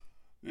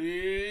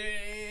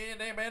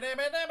It's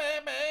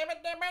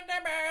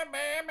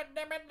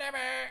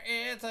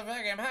a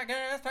fucking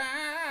podcast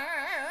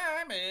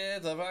time.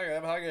 It's a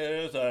fucking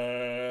podcast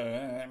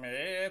time.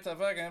 It's a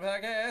fucking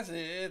podcast.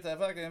 It's a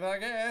fucking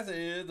podcast.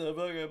 It's a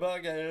fucking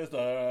podcast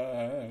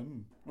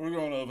time. We're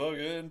gonna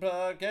fucking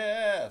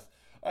podcast.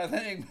 I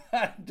think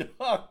my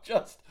dog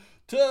just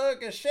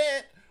took a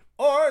shit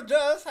or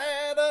just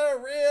had a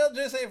real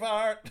juicy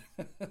fart.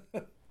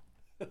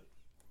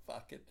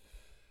 Fucking.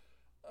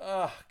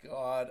 Oh,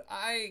 God.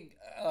 I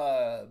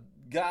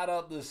got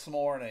up this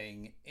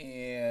morning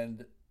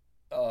and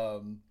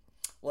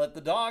let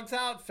the dogs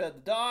out, fed the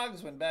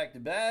dogs, went back to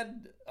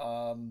bed,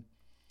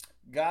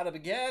 got up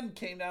again,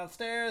 came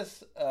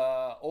downstairs.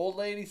 Old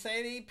lady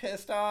Sadie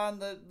pissed on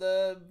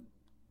the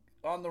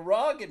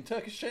rug and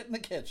took a shit in the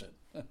kitchen.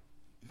 That's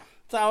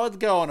how it's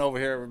going over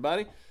here,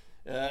 everybody.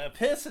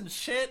 Piss and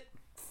shit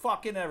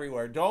fucking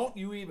everywhere. Don't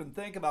you even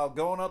think about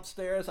going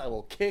upstairs. I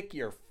will kick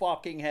your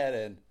fucking head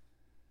in.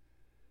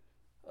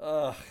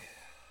 Ugh.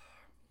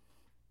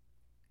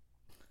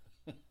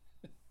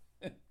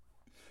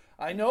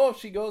 I know if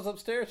she goes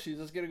upstairs, she's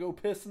just going to go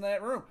piss in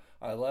that room.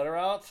 I let her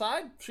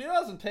outside. She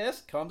doesn't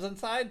piss. Comes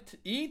inside,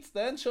 eats,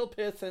 then she'll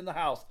piss in the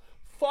house.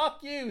 Fuck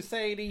you,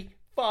 Sadie.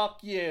 Fuck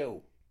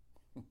you.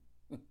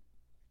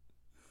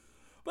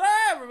 But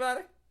hey,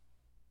 everybody.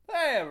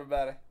 Hey,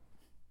 everybody.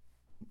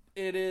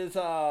 It is,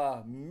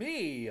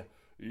 me.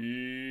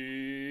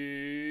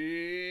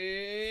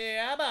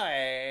 Yeah,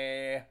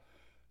 boy.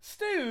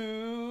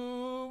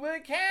 Stu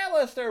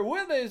McAllister.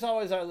 With me as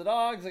always are the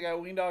dogs. I got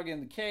Ween Dog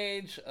in the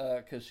cage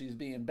because she's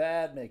being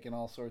bad, making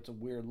all sorts of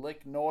weird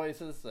lick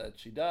noises that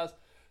she does.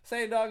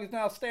 Sadie Dog is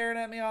now staring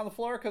at me on the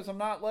floor because I'm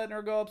not letting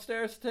her go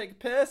upstairs to take a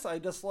piss. I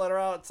just let her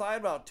outside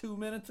about 2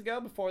 minutes ago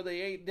before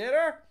they ate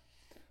dinner.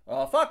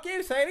 Fuck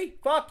you, Sadie.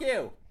 Fuck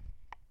you.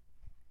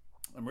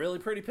 I'm really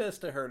pretty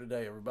pissed at her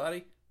today,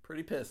 everybody.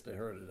 Pretty pissed at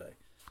her today.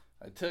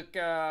 I took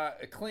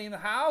clean the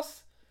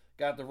house,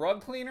 got the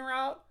rug cleaner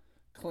out,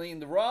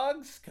 cleaned the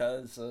rugs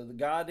because the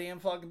goddamn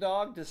fucking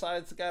dog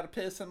decides to gotta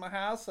piss in my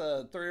house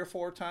 3 or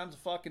 4 times a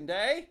fucking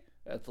day.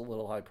 That's a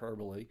little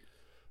hyperbole.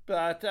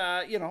 But,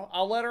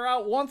 I'll let her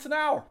out once an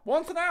hour.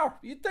 Once an hour.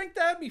 You'd think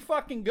that'd be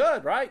fucking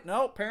good, right?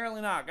 No,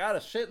 apparently not. Gotta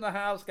shit in the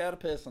house, gotta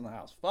piss in the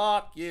house.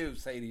 Fuck you,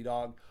 Sadie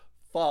Dog.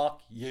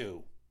 Fuck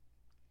you.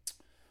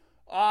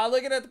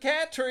 Looking at the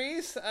cat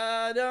trees,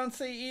 I don't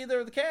see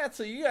either of the cats,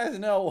 so you guys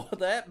know what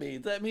that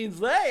means. That means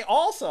they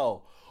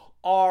also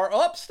are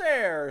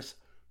upstairs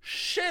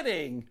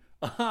shitting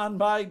on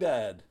my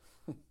bed.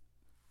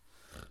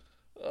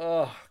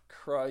 Oh,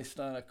 Christ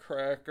on a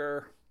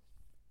cracker.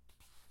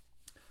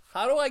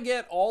 How do I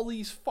get all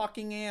these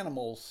fucking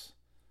animals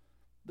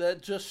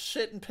that just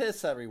shit and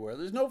piss everywhere?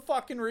 There's no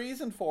fucking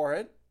reason for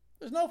it.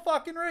 There's no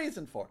fucking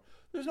reason for it.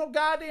 There's no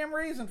goddamn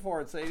reason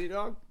for it, Sadie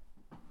Dog.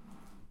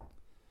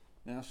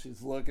 Now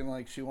she's looking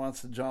like she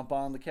wants to jump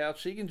on the couch.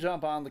 She can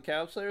jump on the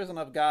couch. There's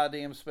enough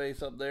goddamn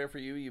space up there for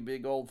you, you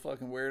big old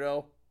fucking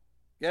weirdo.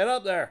 Get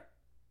up there.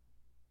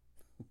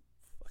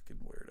 Fucking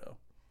weirdo.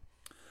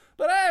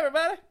 But hey,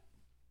 everybody.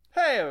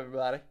 Hey,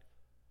 everybody.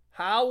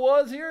 How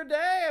was your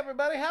day,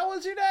 everybody? How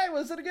was your day?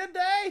 Was it a good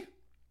day?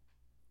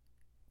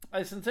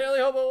 I sincerely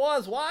hope it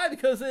was. Why?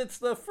 Because it's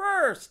the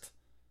first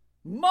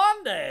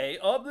Monday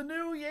of the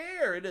new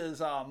year. It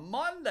is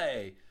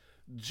Monday,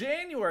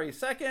 January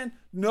 2nd.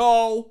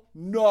 No.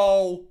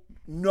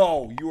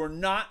 You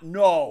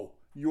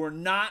are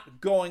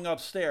not going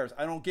upstairs.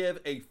 I don't give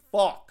a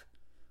fuck.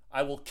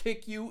 I will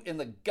kick you in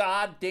the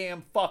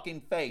goddamn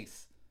fucking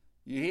face.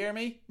 You hear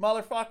me,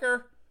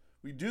 motherfucker?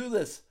 We do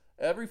this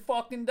every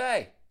fucking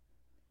day.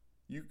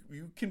 You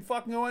can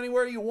fucking go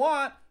anywhere you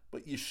want,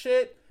 but you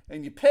shit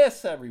and you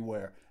piss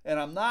everywhere. And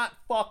I'm not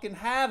fucking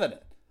having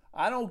it.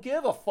 I don't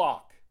give a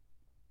fuck.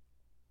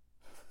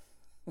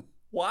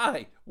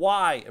 Why?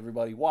 Why,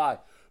 everybody? Why?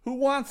 Who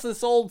wants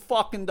this old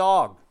fucking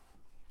dog?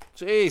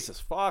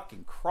 Jesus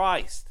fucking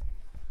Christ.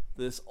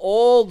 This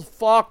old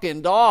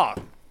fucking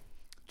dog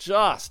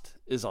just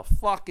is a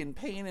fucking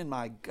pain in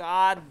my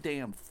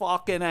goddamn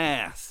fucking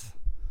ass.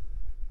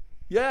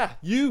 Yeah,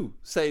 you,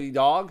 Sadie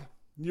Dog.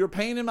 You're a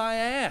pain in my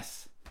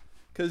ass.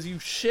 Because you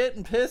shit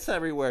and piss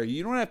everywhere.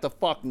 You don't have to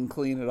fucking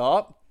clean it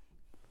up.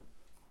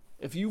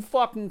 If you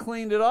fucking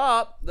cleaned it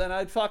up, then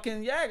I'd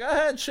fucking, yeah, go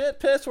ahead,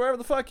 shit, piss, wherever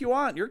the fuck you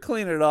want. You're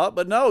cleaning it up.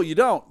 But no, you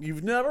don't.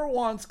 You've never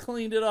once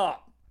cleaned it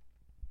up.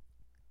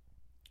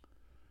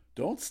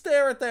 Don't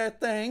stare at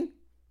that thing.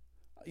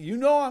 You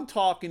know I'm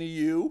talking to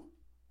you.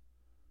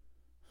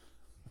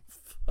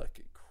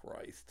 Fucking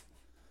Christ.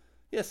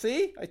 Yeah,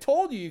 see? I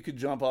told you could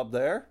jump up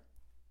there.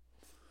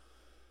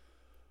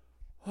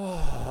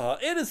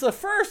 It is the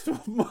first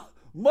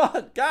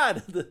month.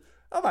 God,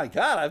 oh my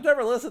God, I've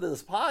never listened to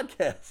this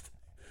podcast.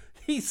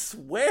 He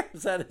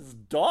swears at his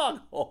dog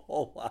a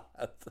whole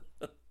lot.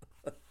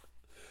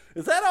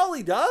 Is that all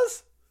he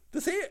does?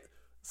 Does he?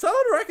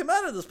 Someone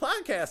recommended this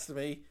podcast to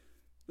me.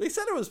 They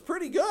said it was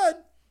pretty good.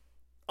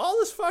 All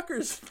this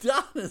fucker's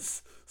done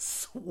is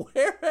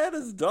swear at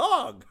his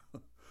dog.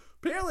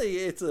 Apparently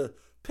it's a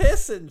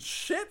piss and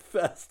shit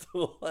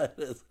festival at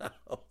his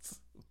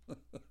house.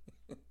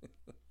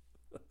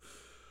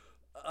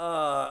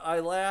 I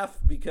laugh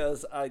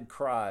because I'd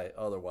cry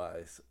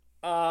otherwise.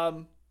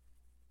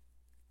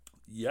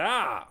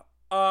 Yeah.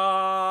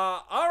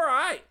 All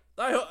right.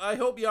 I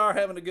hope you are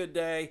having a good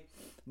day.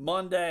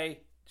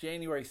 Monday,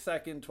 January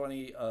 2nd,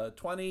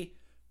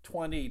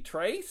 2020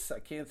 trace. I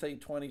can't say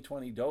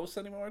 2020 dose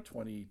anymore.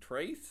 20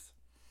 trace.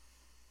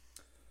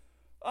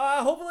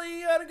 Hopefully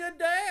you had a good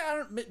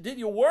day. Did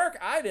you work?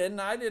 I didn't.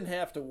 I didn't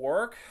have to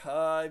work.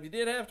 If you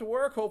did have to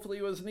work, hopefully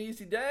it was an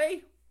easy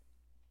day.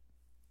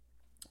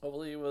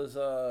 Hopefully it was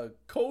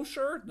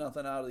kosher,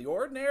 nothing out of the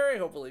ordinary.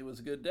 Hopefully it was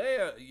a good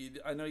day.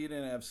 I know you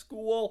didn't have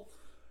school.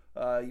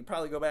 You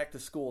probably go back to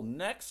school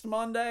next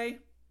Monday.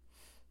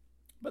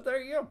 But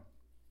there you go.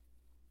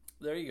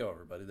 There you go,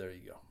 everybody. There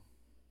you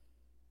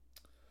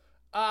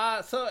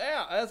go. So,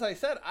 yeah, as I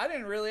said, I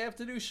didn't really have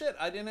to do shit.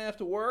 I didn't have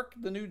to work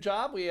the new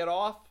job. We had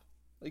off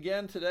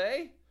again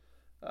today.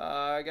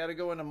 I got to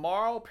go in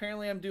tomorrow.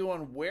 Apparently I'm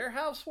doing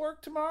warehouse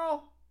work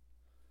tomorrow.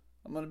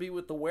 I'm going to be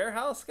with the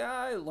warehouse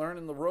guy,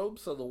 learning the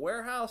ropes of the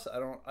warehouse. I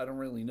don't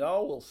really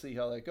know. We'll see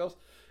how that goes.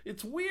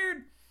 It's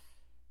weird.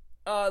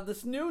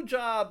 This new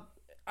job,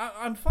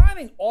 I'm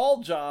finding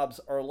all jobs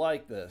are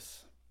like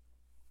this.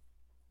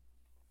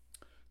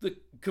 The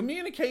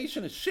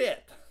communication is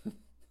shit.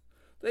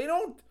 They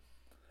don't,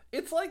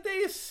 it's like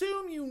they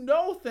assume you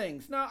know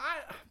things. Now,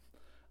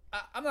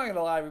 I'm not going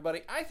to lie,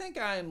 everybody. I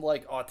think I'm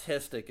like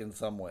autistic in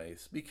some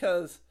ways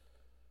because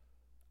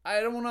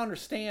I don't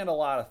understand a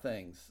lot of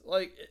things.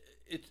 Like,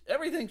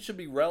 everything should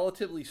be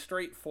relatively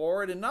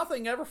straightforward, and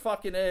nothing ever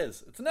fucking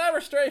is. It's never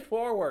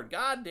straightforward.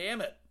 God damn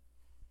it.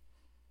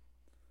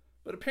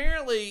 But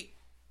apparently,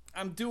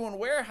 I'm doing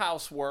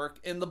warehouse work,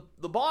 and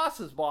the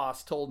boss's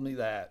boss told me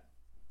that.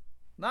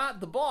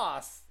 Not the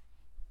boss.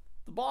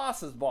 The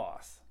boss's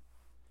boss.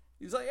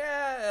 He's like,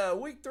 yeah,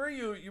 week 3,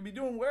 you'll be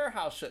doing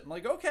warehouse shit. I'm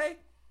like, okay.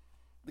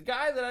 The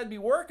guy that I'd be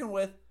working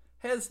with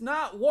has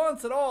not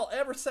once at all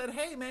ever said,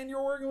 hey, man,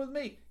 you're working with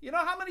me. You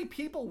know how many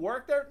people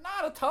work there?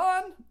 Not a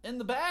ton. In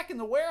the back, in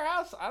the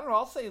warehouse, I don't know,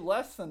 I'll say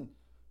less than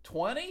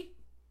 20.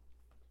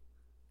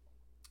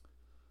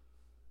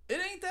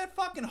 It ain't that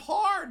fucking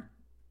hard.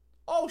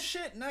 Oh,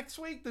 shit, next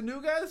week the new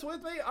guy's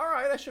with me? All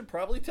right, I should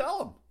probably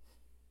tell him.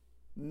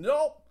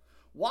 Nope.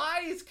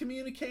 Why is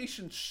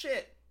communication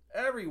shit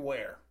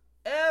everywhere?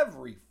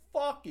 Every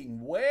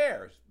fucking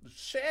where.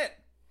 Shit.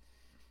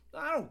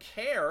 I don't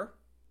care.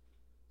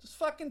 Just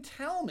fucking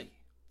tell me.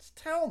 Just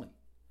tell me.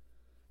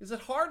 Is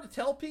it hard to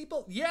tell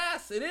people?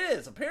 Yes, it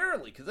is,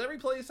 apparently. Because every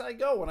place I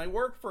go, when I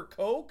worked for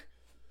Coke,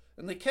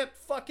 and they kept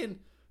fucking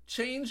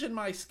changing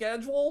my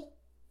schedule,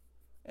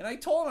 and I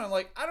told them, I'm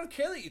like, I don't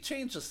care that you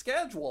change the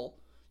schedule.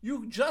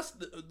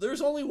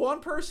 There's only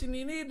one person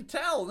you need to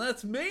tell, and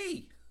that's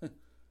me.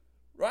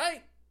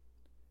 Right?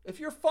 If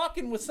you're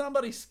fucking with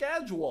somebody's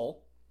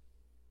schedule,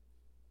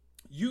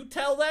 you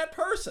tell that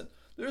person.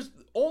 There's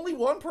only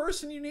one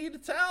person you need to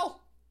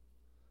tell.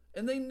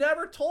 And they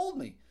never told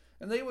me.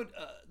 And they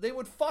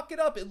would fuck it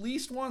up at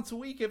least once a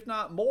week, if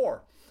not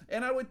more.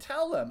 And I would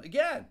tell them,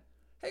 again,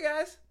 hey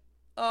guys,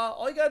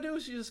 all you gotta do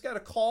is you just gotta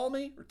call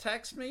me or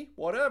text me,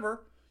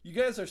 whatever. You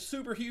guys are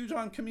super huge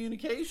on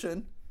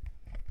communication.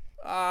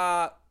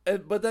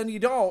 But then you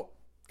don't,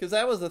 because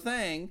that was the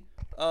thing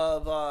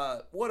of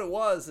what it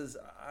was is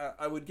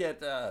I would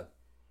get, I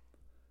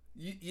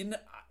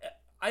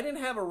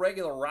didn't have a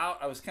regular route.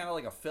 I was kind of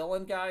like a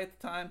fill-in guy at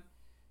the time.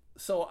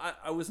 So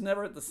I was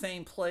never at the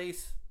same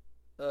place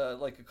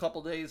like a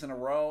couple days in a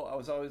row. I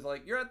was always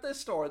like, you're at this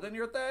store, then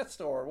you're at that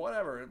store,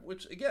 whatever.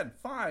 Which, again,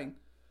 fine.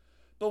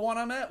 But when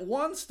I'm at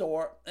one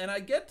store, and I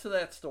get to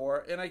that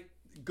store, and I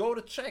go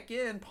to check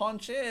in,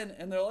 punch in,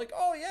 and they're like,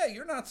 oh, yeah,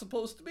 you're not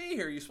supposed to be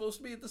here. You're supposed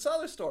to be at this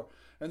other store.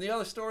 And the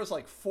other store is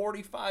like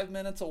 45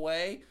 minutes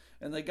away,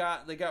 and they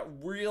got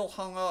real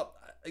hung up.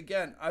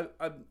 Again,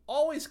 I'm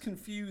always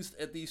confused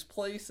at these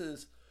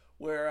places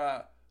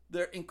where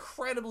they're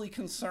incredibly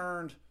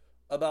concerned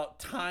about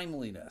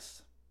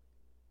timeliness.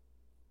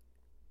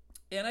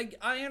 And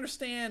I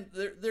understand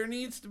there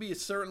needs to be a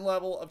certain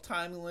level of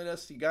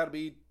timeliness. You got to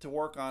be to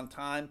work on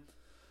time.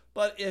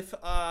 But if,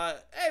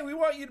 hey, we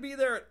want you to be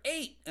there at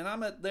 8 and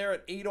I'm there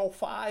at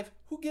 8:05,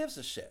 who gives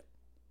a shit?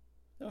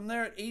 If I'm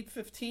there at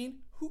 8:15,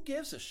 who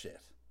gives a shit?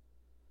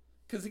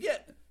 Because again,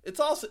 it's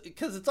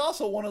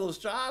also one of those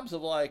jobs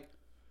of like,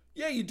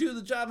 yeah, you do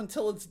the job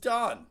until it's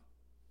done.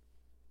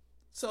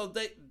 So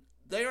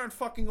they aren't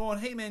fucking going,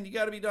 hey man, you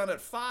got to be done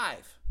at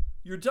 5.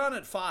 You're done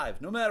at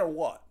 5, no matter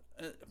what.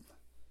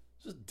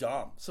 It's just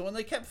dumb. So when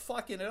they kept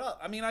fucking it up,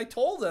 I mean, I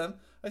told them,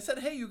 I said,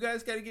 hey, you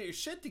guys got to get your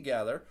shit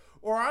together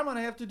or I'm going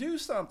to have to do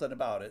something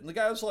about it. And the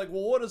guy was like,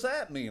 well, what does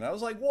that mean? I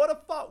was like, what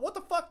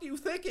the fuck do you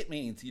think it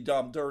means, you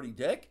dumb, dirty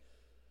dick?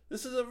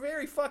 This is a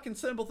very fucking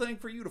simple thing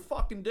for you to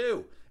fucking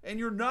do. And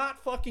you're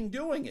not fucking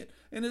doing it.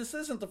 And this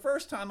isn't the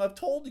first time I've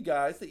told you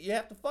guys that you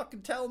have to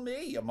fucking tell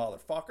me, you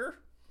motherfucker.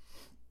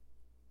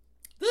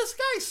 This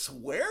guy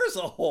swears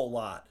a whole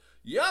lot.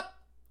 Yep,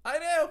 I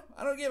do.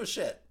 I don't give a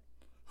shit.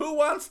 Who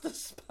wants to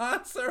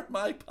sponsor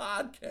my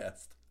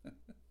podcast?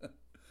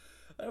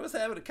 I was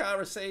having a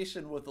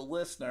conversation with a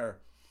listener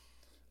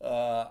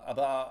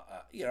about,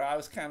 I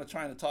was kind of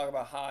trying to talk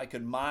about how I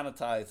could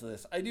monetize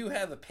this. I do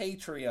have a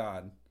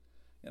Patreon,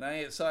 and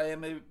I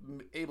am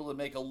able to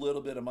make a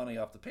little bit of money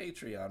off the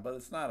Patreon, but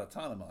it's not a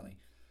ton of money.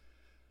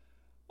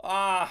 So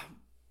I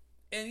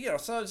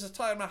was just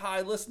talking about how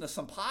I listen to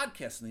some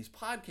podcasts, and these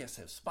podcasts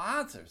have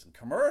sponsors and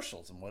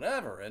commercials and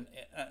whatever, and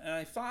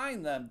I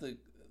find them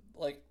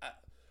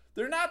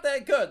they're not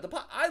that good.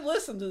 I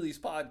listen to these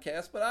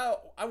podcasts, but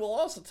I will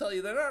also tell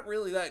you they're not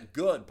really that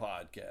good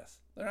podcasts.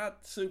 They're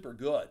not super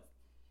good.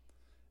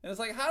 And it's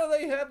like, how do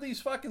they have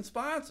these fucking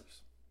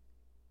sponsors?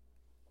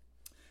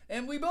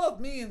 And we both,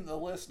 me and the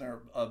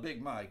listener,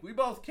 Big Mike, we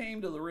both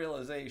came to the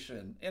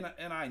realization,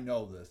 and I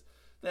know this,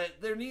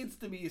 that there needs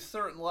to be a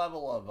certain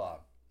level of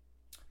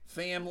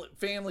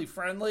family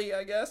friendly,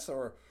 I guess,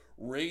 or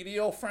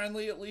radio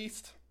friendly at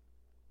least,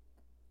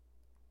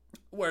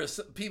 where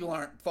people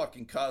aren't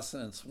fucking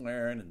cussing and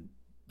swearing and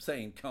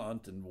saying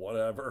cunt and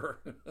whatever.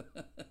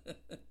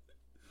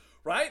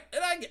 Right?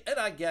 And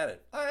I get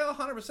it. I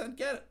 100%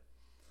 get it.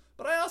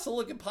 But I also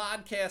look at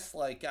podcasts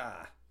like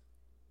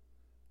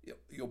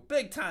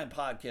big time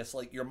podcasts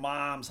like Your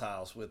Mom's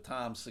House with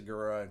Tom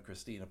Segura and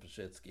Christina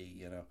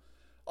Pashitsky,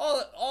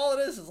 all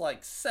it is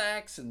like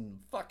sex and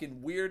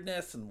fucking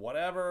weirdness and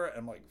whatever. And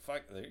I'm like,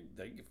 fuck, they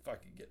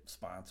fucking get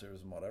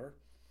sponsors and whatever.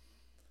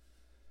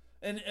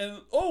 And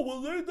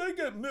they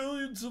get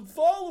millions of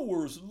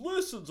followers and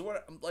listens.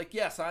 I'm like,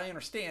 yes, I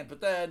understand,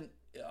 but then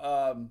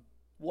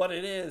what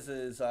it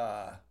is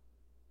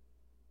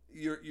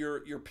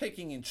you're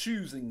picking and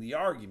choosing the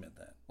argument.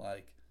 Then,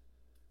 like,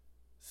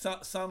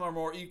 some are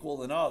more equal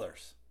than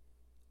others.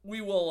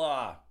 We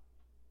will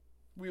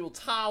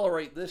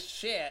tolerate this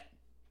shit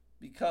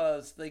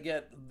because they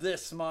get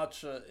this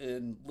much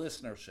in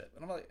listenership,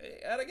 and I'm like,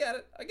 hey, I get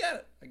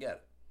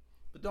it.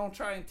 But don't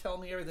try and tell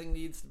me everything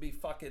needs to be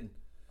fucking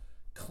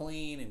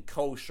clean and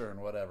kosher and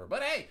whatever.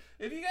 But hey,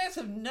 if you guys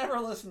have never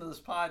listened to this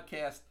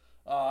podcast,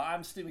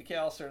 I'm Stu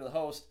McAllister, the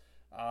host.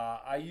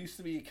 I used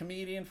to be a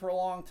comedian for a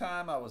long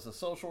time. I was a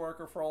social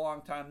worker for a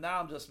long time. Now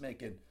I'm just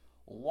making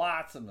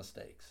lots of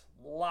mistakes.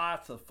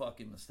 Lots of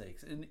fucking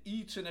mistakes. And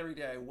each and every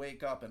day I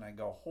wake up and I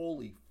go,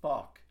 holy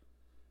fuck.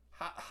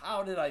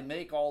 How did I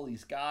make all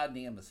these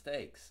goddamn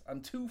mistakes?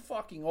 I'm too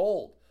fucking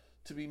old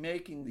to be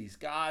making these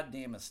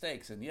goddamn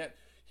mistakes. And yet,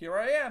 here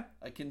I am.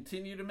 I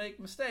continue to make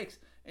mistakes.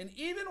 And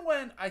even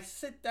when I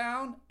sit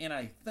down and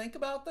I think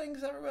about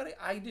things, everybody,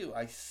 I do.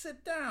 I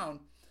sit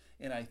down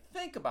and I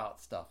think about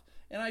stuff.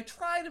 And I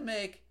try to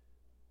make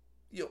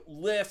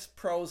lists,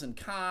 pros and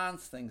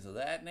cons, things of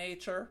that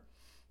nature.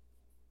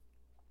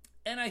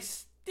 And I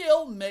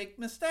still make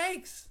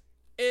mistakes.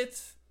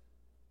 It's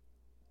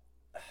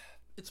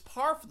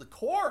par for the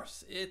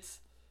course. It's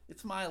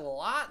my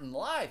lot in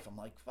life. I'm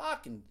like,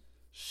 fucking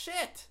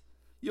shit.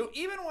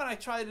 Even when I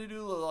try to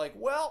do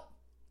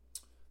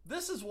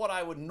this is what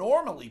I would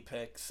normally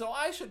pick, so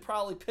I should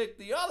probably pick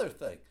the other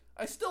thing,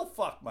 I still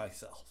fuck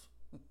myself.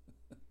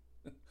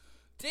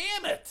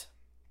 Damn it.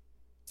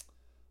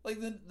 Like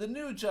the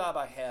new job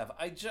I have,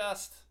 I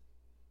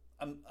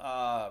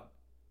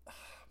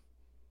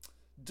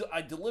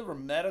deliver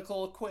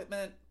medical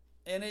equipment,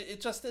 and it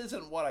just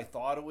isn't what I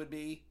thought it would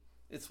be.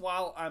 It's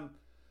while I'm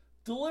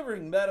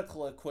delivering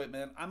medical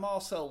equipment, I'm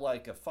also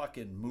like a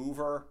fucking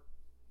mover,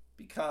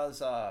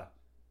 because I'm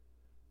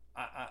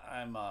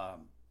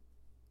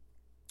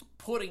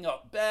putting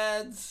up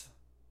beds,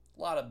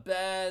 a lot of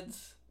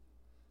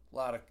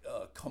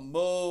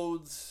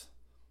commodes,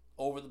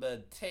 over the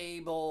bed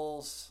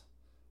tables,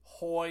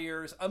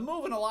 Hoyers. I'm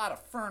moving a lot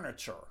of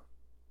furniture.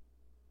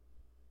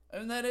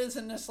 And that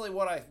isn't necessarily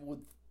what I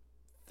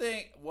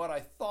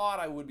thought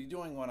I would be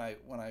doing when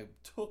I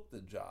took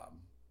the job.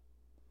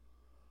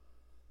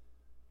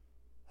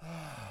 A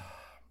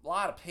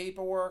lot of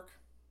paperwork.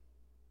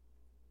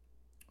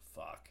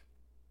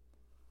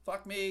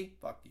 Fuck me,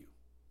 fuck you.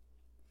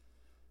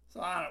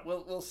 So I don't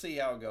know, we'll see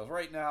how it goes.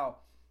 Right now,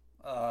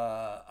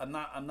 I'm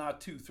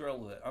not too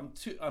thrilled with it.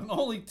 I'm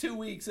only 2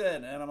 weeks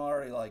in, and I'm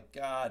already like,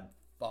 God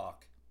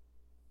fuck.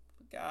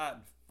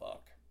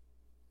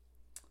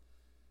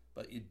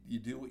 But you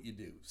do what you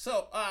do.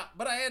 So,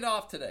 but I had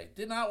off today.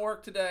 Did not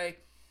work today.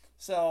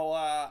 So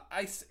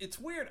it's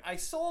weird. I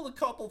sold a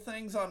couple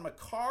things on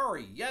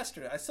Mercari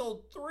yesterday. I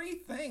sold 3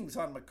 things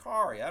on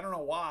Mercari. I don't know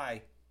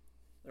why.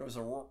 There was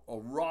a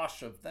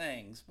rush of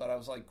things, but I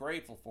was like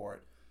grateful for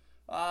it.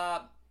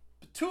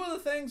 2 of the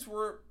things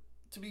were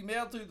to be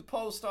mailed through the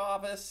post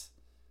office.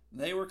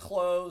 They were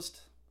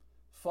closed.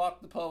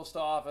 Fuck the post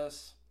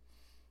office.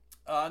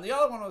 And the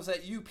other one was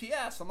at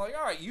UPS. I'm like,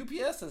 all right,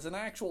 UPS is an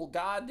actual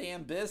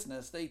goddamn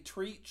business. They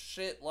treat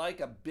shit like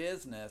a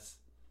business.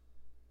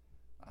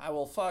 I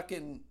will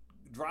fucking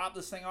drop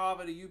this thing off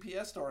at a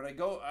UPS store. And I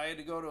had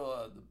to go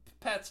to the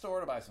pet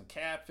store to buy some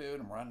cat food.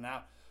 I'm running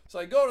out. So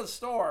I go to the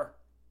store.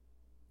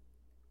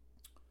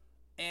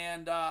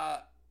 And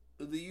the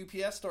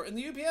UPS store. And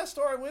the UPS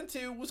store I went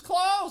to was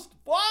closed.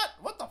 What?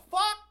 What the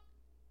fuck?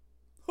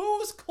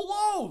 Who's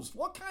closed?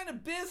 What kind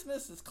of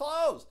business is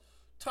closed?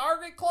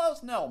 Target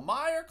closed? No.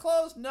 Meijer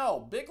closed?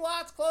 No. Big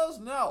Lots closed?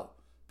 No.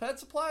 Pet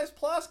Supplies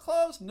Plus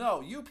closed?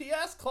 No.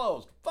 UPS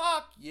closed.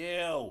 Fuck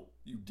you,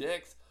 you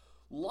dicks.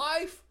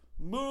 Life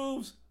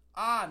moves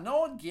on. No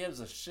one gives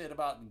a shit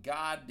about the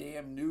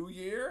goddamn New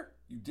Year,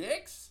 you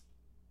dicks.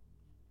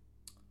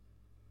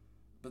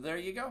 But there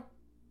you go.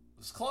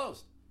 It's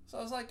closed. So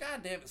I was like,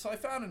 God damn it. So I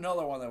found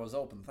another one that was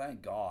open,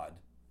 thank God.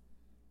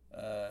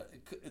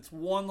 It's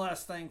one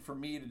less thing for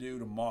me to do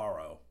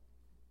tomorrow.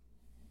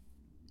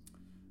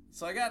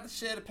 So I got the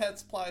shit at Pet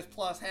Supplies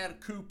Plus, had a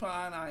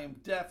coupon. I am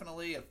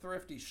definitely a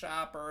thrifty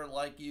shopper,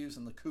 like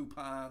using the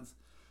coupons.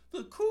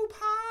 The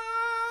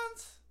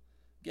coupons!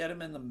 Get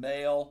them in the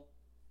mail.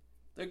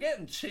 They're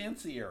getting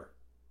chintzier,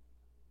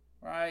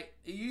 right?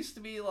 It used to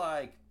be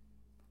like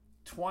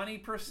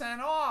 20%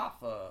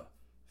 off a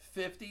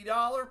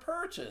 $50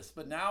 purchase,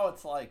 but now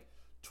it's like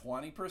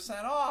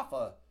 20% off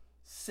a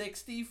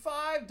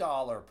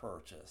 $65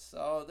 purchase.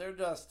 So they're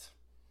just...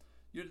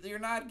 You're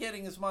not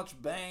getting as much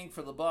bang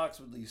for the bucks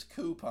with these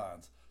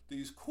coupons.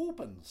 These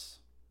coupons.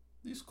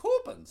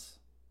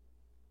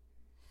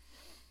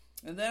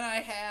 And then I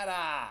had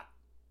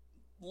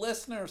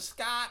listener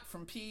Scott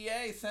from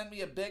PA sent me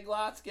a Big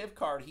Lots gift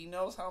card. He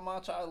knows how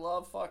much I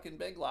love fucking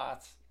Big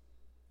Lots.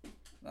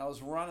 And I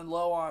was running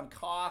low on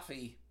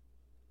coffee.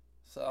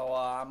 So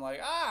I'm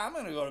like, I'm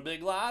going to go to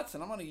Big Lots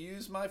and I'm going to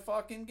use my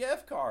fucking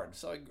gift card.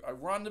 So I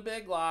run to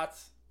Big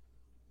Lots.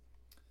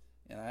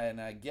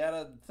 And I get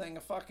a thing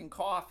of fucking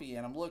coffee,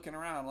 and I'm looking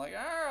around. I'm like,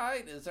 all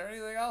right, is there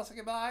anything else I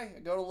can buy? I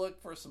go to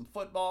look for some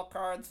football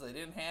cards. They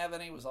didn't have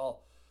any. It was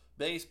all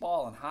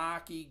baseball and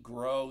hockey.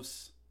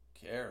 Gross.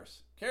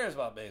 Cares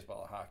about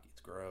baseball and hockey.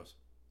 It's gross.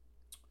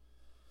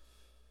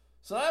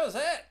 So that was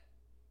it.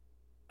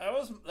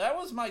 That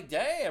was my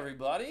day,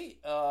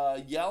 everybody.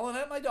 Yelling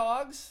at my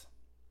dogs.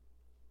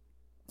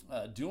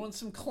 Doing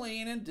some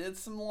cleaning. Did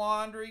some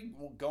laundry.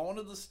 Going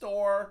to the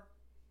store.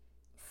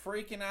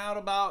 Freaking out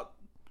about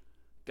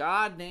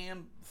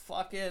goddamn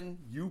fucking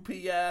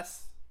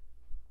UPS,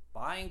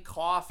 buying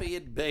coffee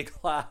at Big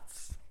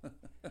Lots.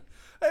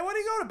 Hey, what do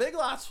you go to Big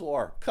Lots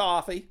for?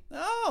 Coffee.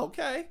 Oh,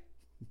 okay.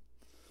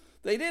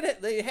 They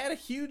had a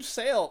huge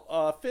sale,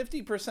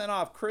 50%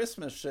 off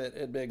Christmas shit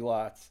at Big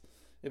Lots.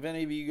 If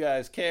any of you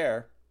guys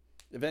care,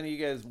 if any of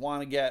you guys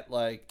want to get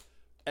like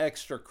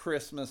extra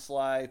Christmas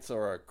lights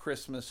or a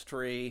Christmas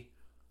tree,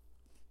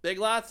 Big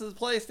Lots is the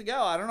place to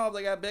go. I don't know if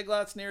they got Big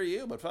Lots near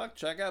you, but fuck,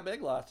 check out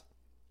Big Lots.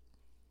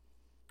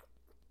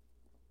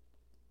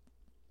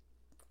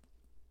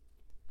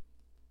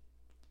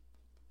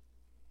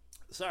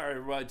 Sorry,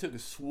 everybody. Took a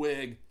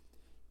swig.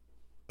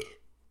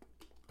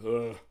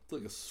 Took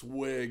a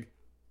swig.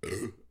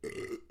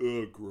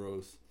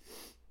 Gross.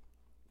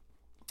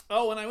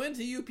 Oh, and I went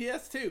to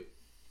UPS too.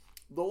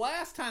 The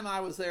last time I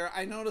was there,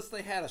 I noticed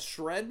they had a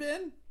shred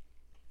bin.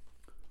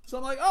 So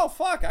I'm like, oh,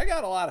 fuck. I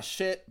got a lot of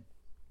shit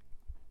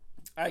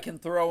I can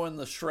throw in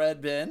the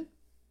shred bin.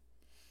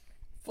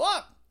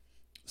 Fuck.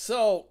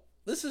 So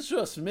this is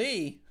just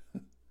me.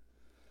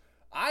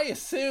 I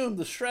assumed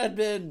the shred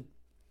bin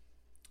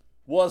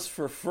was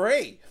for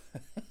free.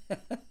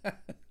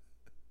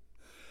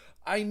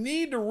 I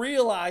need to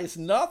realize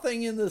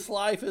nothing in this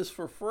life is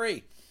for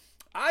free.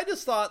 I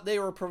just thought they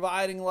were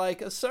providing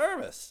like a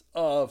service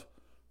of,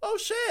 oh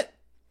shit,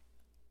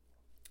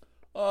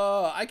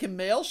 I can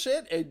mail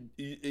shit at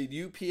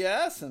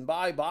UPS and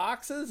buy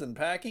boxes and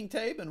packing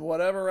tape and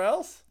whatever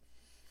else.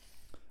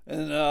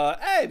 And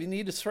hey, if you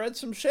need to shred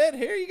some shit,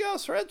 here you go,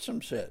 shred some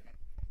shit.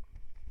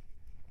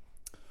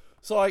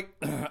 So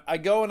I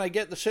go and I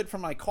get the shit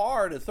from my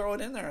car to throw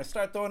it in there. I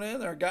start throwing it in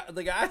there.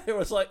 The guy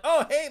was like,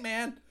 oh, hey,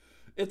 man,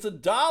 it's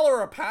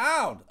 $1 a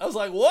pound. I was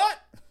like, what?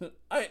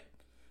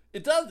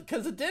 It does,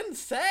 because it didn't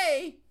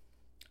say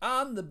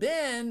on the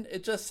bin.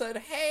 It just said,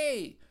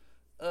 hey,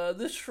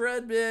 this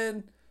shred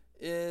bin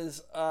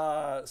is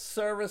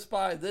serviced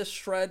by this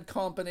shred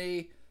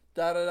company,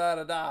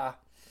 da-da-da-da-da.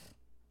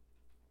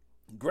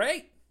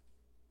 Great.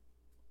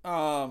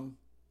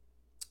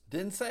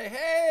 Didn't say,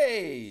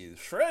 hey,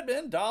 shred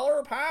bin, $1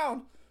 a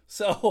pound.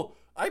 So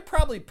I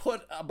probably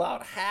put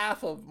about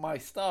half of my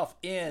stuff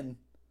in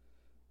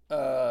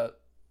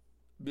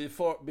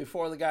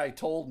before the guy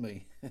told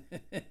me.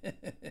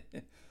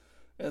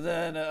 And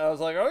then I was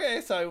like,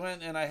 okay. So I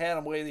went and I had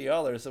him weigh the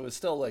others. It was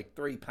still like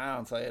 3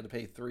 pounds. So I had to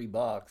pay $3.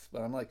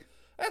 But I'm like,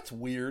 that's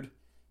weird.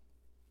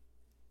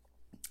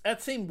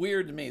 That seemed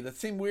weird to me.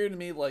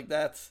 Like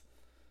that's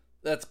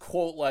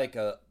quote like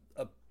a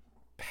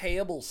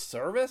payable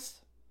service.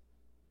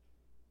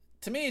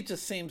 To me, it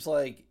just seems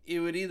like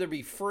it would either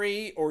be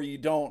free or you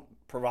don't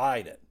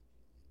provide it.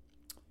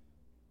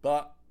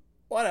 But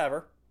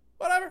whatever.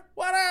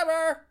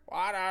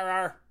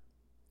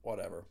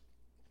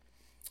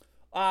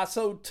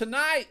 So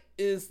tonight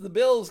is the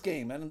Bills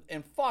game,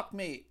 and fuck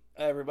me,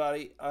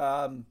 everybody.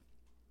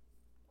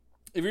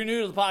 If you're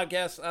new to the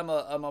podcast,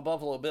 I'm a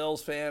Buffalo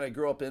Bills fan. I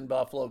grew up in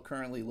Buffalo,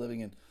 currently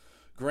living in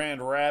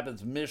Grand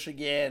Rapids,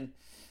 Michigan.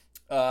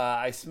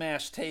 I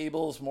smash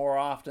tables more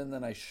often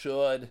than I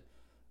should.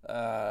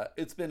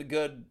 It's been a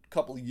good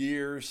couple of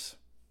years.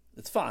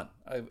 It's fun.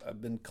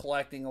 I've been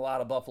collecting a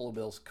lot of Buffalo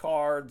Bills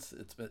cards.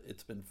 It's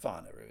been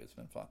fun. It's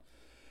been fun.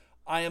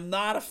 I am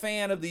not a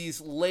fan of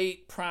these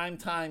late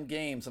primetime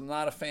games. I'm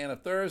not a fan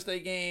of Thursday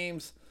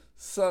games,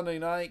 Sunday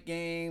night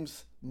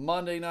games,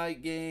 Monday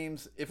night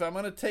games. If I'm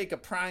going to take a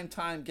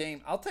primetime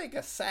game, I'll take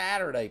a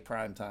Saturday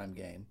primetime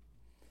game.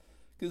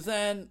 Because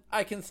then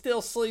I can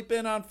still sleep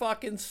in on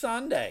fucking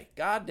Sunday.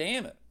 God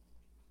damn it.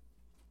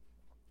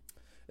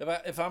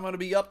 If I'm going to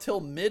be up till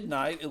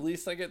midnight, at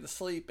least I get to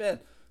sleep in.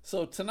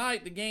 So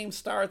tonight the game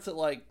starts at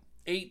like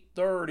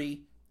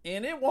 8:30,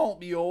 and it won't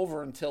be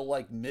over until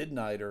like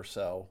midnight or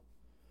so.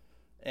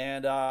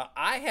 And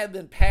I had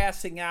been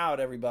passing out,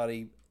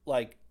 everybody,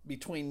 like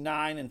between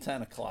 9 and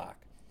 10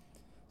 o'clock.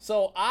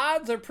 So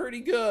odds are pretty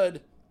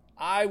good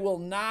I will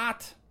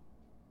not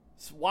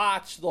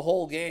watch the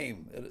whole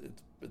game.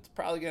 It's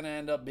probably going to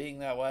end up being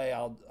that way.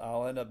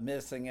 I'll end up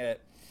missing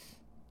it.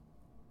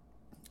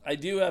 I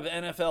do have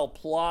NFL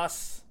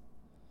Plus,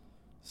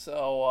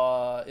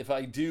 so if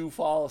I do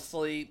fall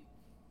asleep,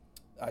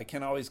 I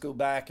can always go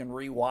back and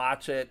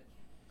rewatch it.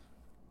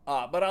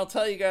 But I'll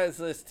tell you guys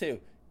this too.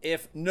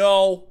 If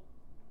the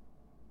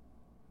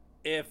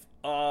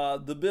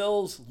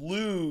Bills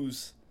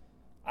lose,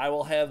 I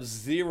will have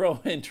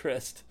zero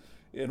interest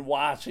in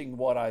watching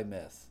what I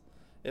miss.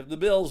 If the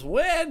Bills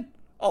win,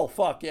 oh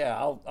fuck yeah,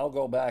 I'll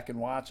go back and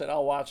watch it.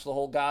 I'll watch the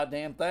whole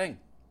goddamn thing.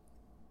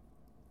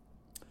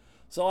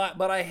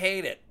 But I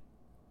hate it.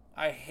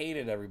 I hate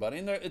it, everybody.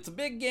 And it's a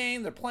big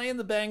game. They're playing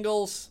the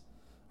Bengals.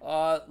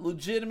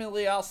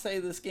 Legitimately, I'll say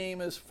this game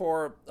is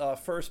for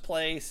first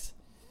place.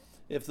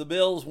 If the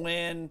Bills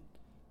win,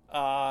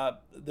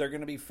 they're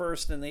going to be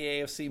first in the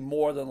AFC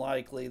more than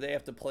likely. They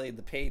have to play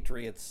the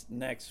Patriots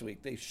next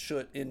week. They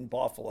should, in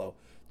Buffalo.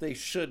 They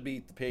should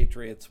beat the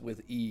Patriots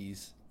with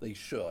ease. They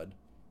should.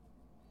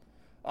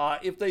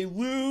 If they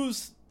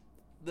lose,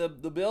 the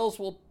Bills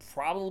will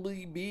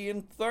probably be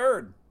in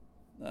third.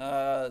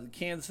 The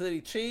Kansas City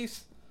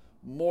Chiefs,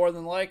 more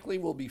than likely,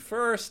 will be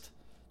first.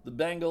 The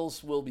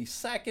Bengals will be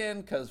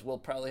second because we'll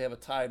probably have a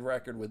tied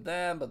record with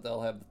them, but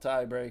they'll have the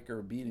tiebreaker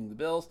of beating the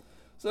Bills.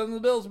 So then the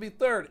Bills will be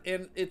third.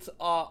 And it's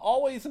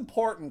always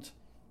important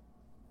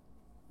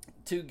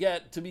to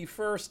be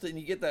first, and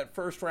you get that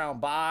first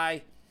round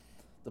bye.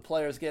 The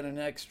players get an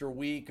extra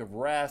week of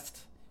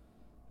rest.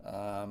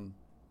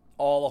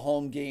 All the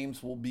home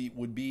games would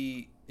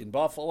be in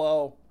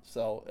Buffalo.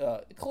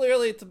 So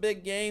clearly it's a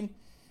big game.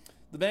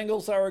 The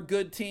Bengals are a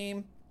good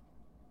team.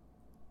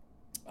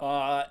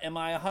 Am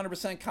I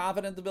 100%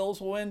 confident the Bills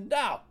will win?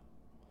 No.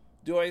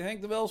 Do I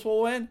think the Bills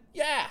will win?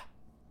 Yeah.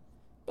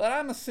 But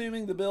I'm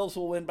assuming the Bills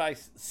will win by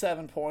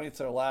 7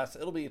 points or less.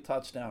 It'll be a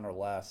touchdown or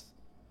less.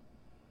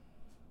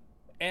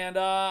 And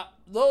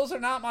those are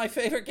not my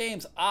favorite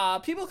games.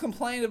 People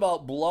complained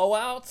about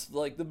blowouts.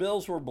 Like the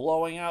Bills were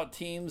blowing out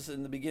teams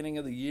in the beginning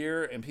of the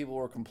year, and people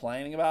were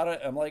complaining about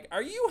it. I'm like,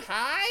 are you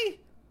high?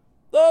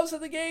 Those are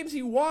the games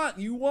you want.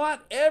 You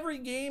want every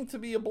game to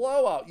be a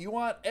blowout. You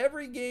want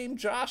every game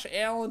Josh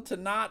Allen to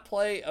not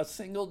play a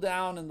single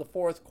down in the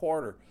fourth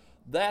quarter.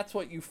 That's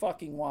what you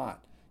fucking want.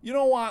 You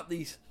don't want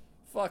these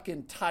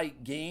fucking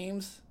tight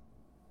games.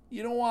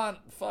 You don't want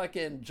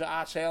fucking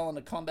Josh Allen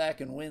to come back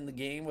and win the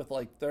game with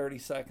like 30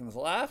 seconds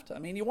left. I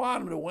mean, you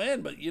want him to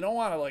win, but you don't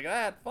want to like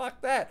that.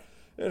 Fuck that.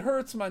 It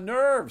hurts my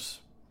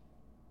nerves.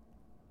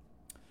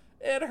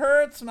 It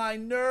hurts my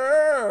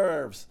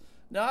nerves.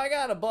 Now, I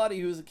got a buddy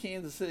who's a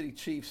Kansas City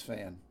Chiefs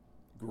fan.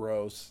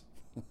 Gross.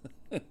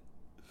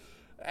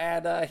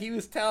 And he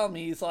was telling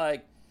me, he's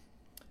like,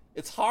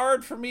 it's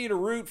hard for me to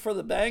root for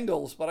the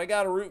Bengals, but I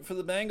got to root for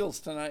the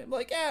Bengals tonight. I'm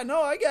like, yeah,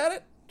 no, I get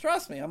it.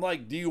 Trust me. I'm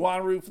like, do you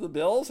want to root for the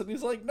Bills? And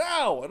he's like,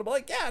 no. And I'm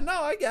like, yeah,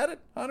 no, I get it.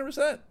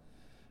 100%.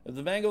 If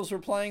the Bengals were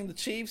playing the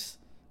Chiefs,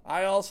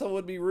 I also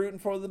would be rooting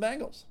for the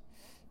Bengals.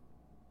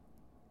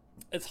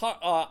 It's hard.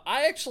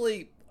 I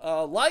actually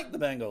like the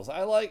Bengals.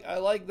 I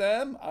like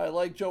them. I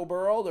like Joe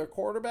Burrow, their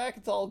quarterback.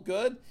 It's all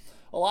good.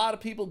 A lot of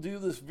people do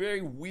this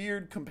very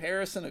weird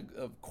comparison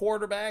of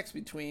quarterbacks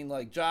between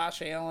like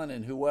Josh Allen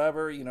and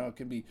whoever. You know, it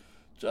can be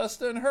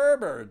Justin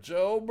Herbert,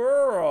 Joe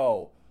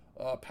Burrow,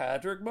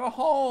 Patrick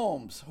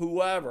Mahomes,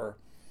 whoever.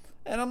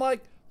 And I'm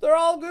like, they're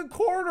all good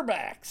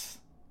quarterbacks,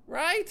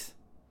 right?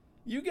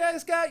 You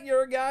guys got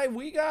your guy.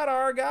 We got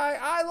our guy.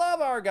 I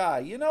love our guy.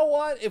 You know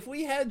what? If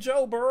we had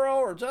Joe Burrow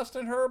or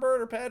Justin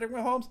Herbert or Patrick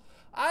Mahomes,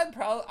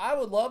 I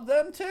would love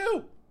them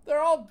too. They're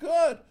all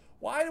good.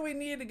 Why do we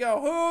need to go,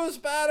 who's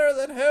better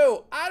than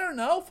who? I don't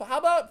know. How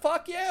about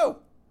fuck you?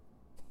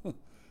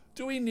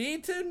 Do we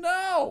need to?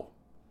 No.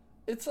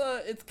 It's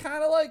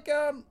kind of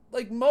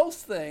like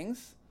most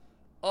things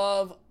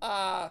of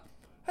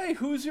hey,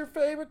 who's your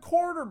favorite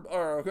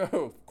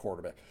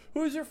quarterback?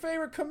 Who's your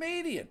favorite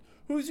comedian?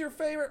 Who's your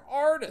favorite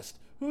artist?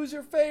 Who's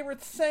your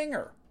favorite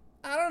singer?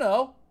 I don't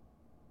know.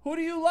 Who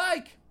do you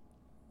like?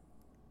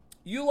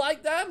 You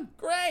like them?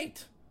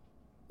 Great.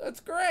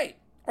 That's great.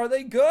 Are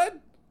they good?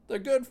 They're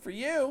good for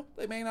you.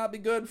 They may not be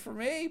good for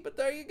me, but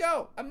there you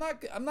go. I'm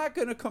not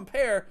going to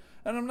compare,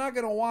 and I'm not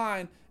going to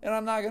whine, and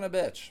I'm not going to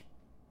bitch.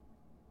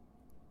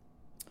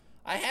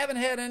 I haven't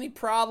had any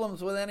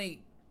problems with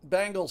any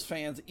Bengals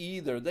fans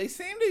either. They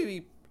seem to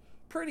be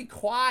pretty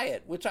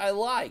quiet, which I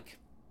like.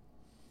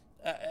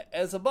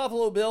 As a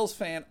Buffalo Bills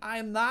fan,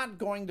 I'm not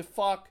going to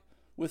fuck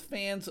with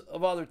fans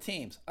of other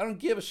teams. I don't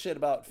give a shit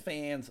about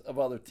fans of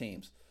other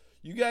teams.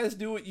 You guys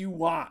do what you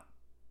want.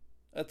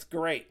 That's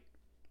great.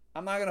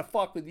 I'm not going to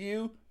fuck with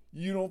you.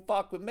 You don't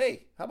fuck with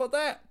me. How about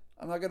that?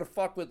 I'm not going to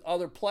fuck with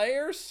other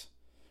players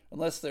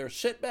unless they're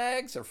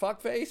shitbags or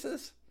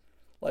fuckfaces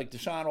like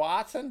Deshaun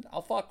Watson.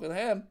 I'll fuck with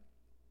him.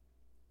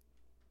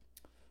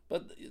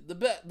 But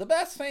the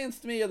best fans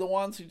to me are the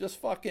ones who just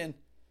fucking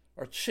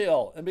are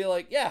chill and be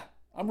like, yeah,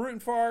 I'm rooting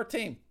for our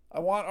team. I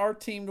want our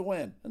team to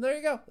win. And there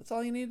you go. That's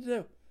all you need to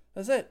do.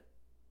 That's it.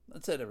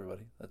 That's it,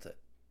 everybody. That's it.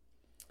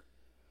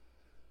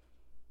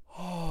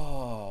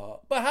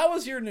 Oh, but how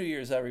was your New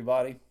Year's,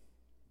 everybody?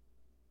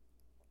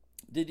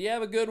 Did you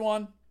have a good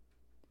one?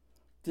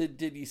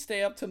 Did you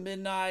stay up to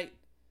midnight?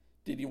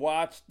 Did you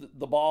watch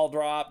the ball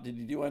drop? Did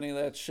you do any of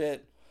that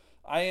shit?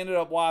 I ended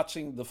up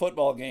watching the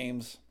football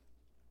games.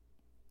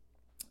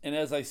 And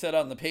as I said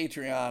on the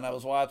Patreon, I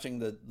was watching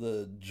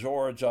the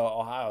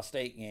Georgia-Ohio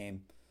State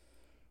game,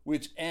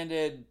 which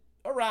ended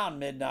around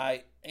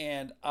midnight.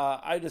 And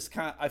I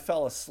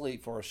fell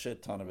asleep for a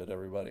shit ton of it,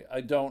 everybody. I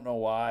don't know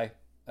why.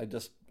 I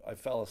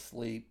fell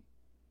asleep.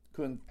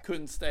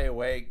 Couldn't stay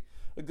awake.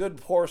 A good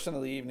portion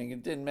of the evening.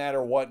 It didn't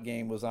matter what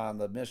game was on,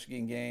 the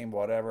Michigan game,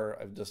 whatever.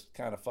 I just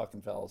kind of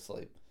fucking fell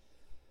asleep.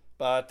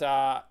 But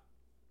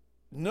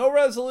no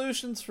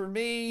resolutions for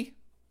me.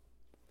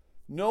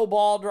 No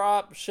ball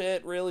drop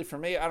shit, really, for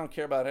me. I don't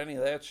care about any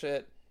of that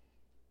shit.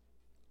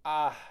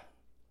 I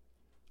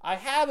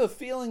have a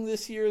feeling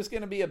this year is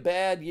going to be a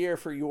bad year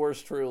for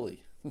yours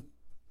truly.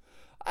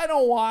 I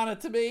don't want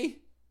it to be.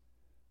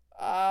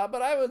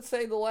 But I would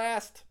say the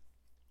last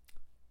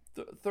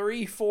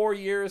 3-4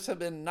 years have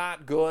been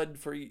not good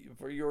for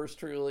yours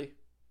truly.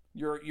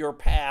 Your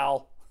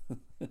pal.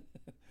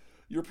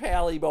 Your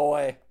pally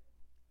boy.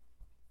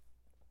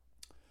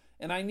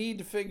 And I need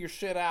to figure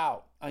shit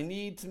out. I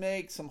need to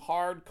make some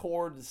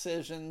hardcore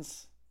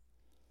decisions.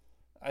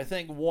 I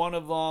think one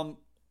of them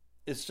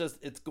is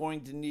it's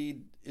going to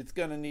need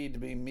to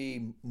be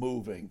me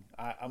moving.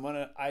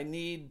 I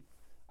need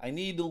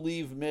to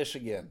leave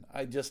Michigan.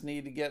 I just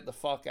need to get the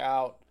fuck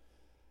out.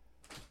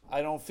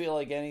 I don't feel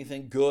like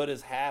anything good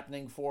is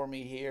happening for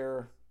me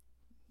here.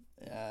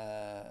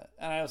 And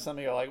I know some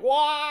of you are like,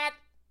 what?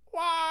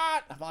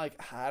 I'm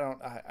like,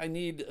 I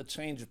need a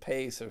change of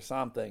pace or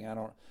something.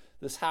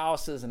 This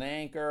house is an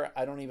anchor.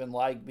 I don't even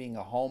like being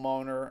a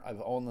homeowner.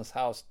 I've owned this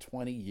house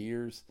 20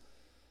 years.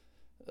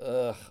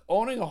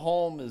 Owning a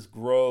home is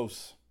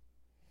gross.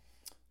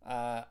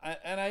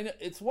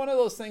 It's one of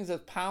those things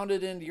that's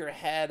pounded into your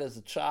head as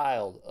a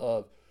child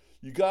of,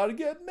 you got to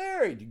get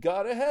married, you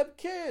got to have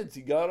kids,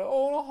 you got to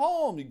own a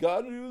home, you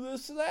got to do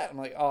this and that. I'm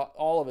like,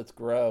 all of it's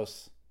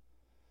gross.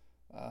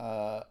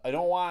 I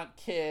don't want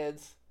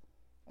kids.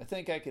 I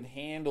think I could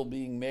handle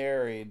being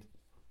married.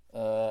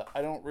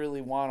 I don't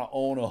really want to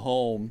own a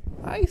home.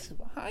 Hi,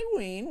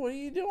 Wayne. What are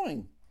you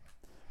doing?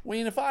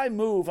 Wayne, if I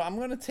move, I'm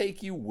going to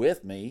take you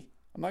with me.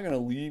 I'm not going to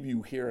leave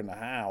you here in the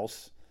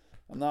house.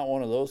 I'm not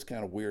one of those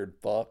kind of weird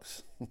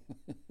fucks.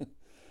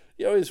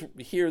 You always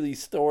hear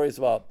these stories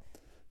about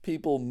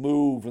people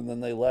move and then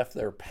they left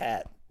their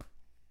pet.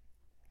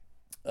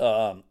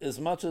 As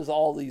much as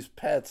all these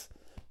pets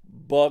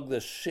bug the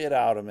shit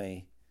out of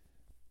me,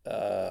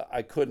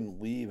 I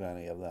couldn't leave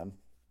any of them.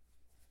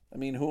 I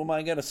mean, who am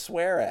I going to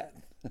swear at?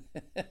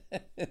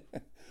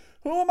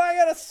 Who am I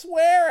going to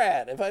swear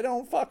at if I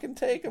don't fucking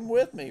take them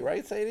with me,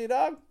 right, Sadie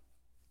Dog?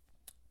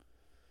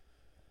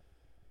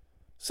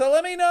 So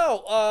let me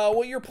know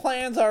what your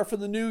plans are for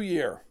the new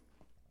year.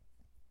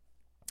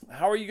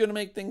 How are you going to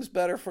make things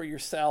better for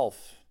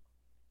yourself?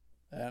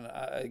 And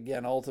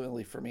again,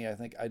 ultimately for me, I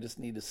think I just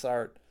need to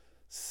start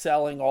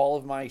selling all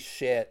of my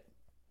shit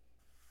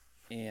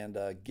and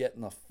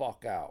getting the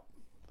fuck out.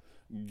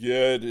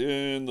 Get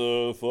in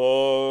the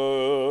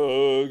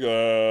fuck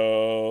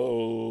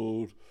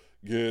out.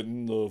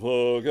 Getting the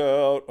fuck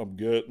out. I'm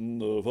getting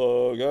the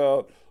fuck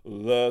out.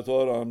 That's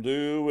what I'm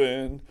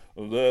doing.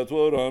 That's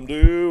what I'm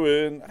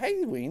doing.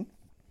 Hey, Ween.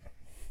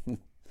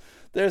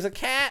 There's a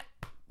cat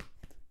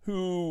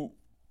who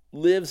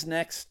lives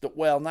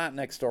not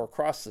next door,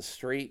 across the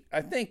street.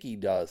 I think he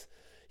does.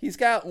 He's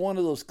got one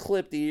of those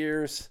clipped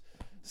ears,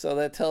 so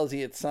that tells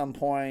you at some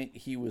point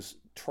he was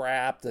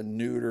trapped and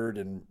neutered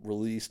and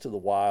released to the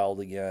wild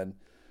again.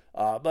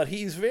 But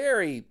he's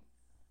very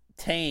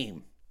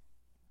tame.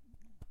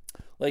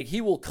 Like,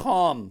 he will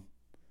come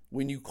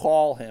when you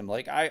call him.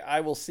 Like, I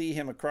will see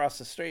him across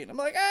the street, and I'm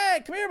like,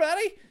 hey, come here,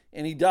 buddy.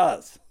 And he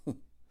does.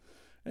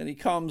 And he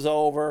comes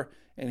over,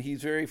 and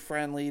he's very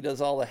friendly. He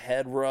does all the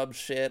head rub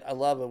shit. I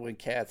love it when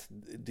cats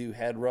do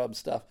head rub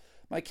stuff.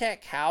 My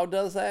cat Cow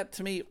does that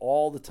to me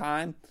all the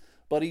time,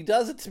 but he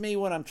does it to me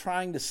when I'm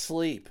trying to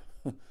sleep.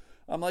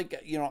 I'm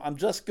like, I'm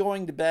just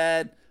going to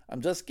bed.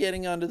 I'm just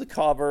getting under the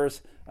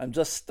covers. I'm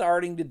just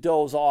starting to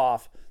doze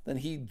off. Then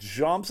he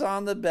jumps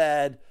on the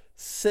bed,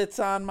 sits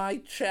on my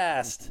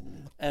chest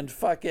and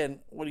fucking,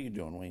 what are you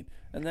doing, Wayne?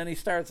 And then he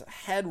starts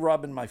head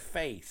rubbing my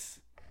face.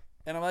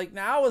 And I'm like,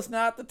 now is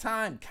not the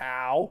time,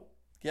 cow.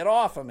 Get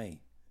off of me.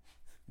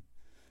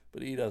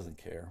 But he doesn't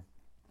care.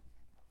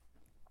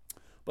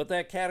 But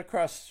that cat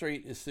across the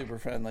street is super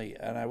friendly,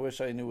 and I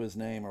wish I knew his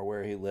name or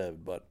where he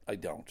lived, but I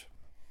don't.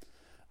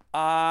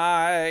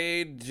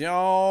 I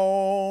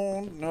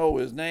don't know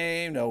his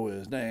name, know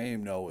his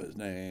name, know his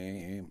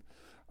name.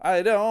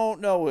 I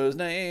don't know his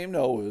name,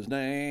 know his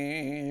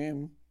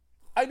name.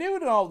 I do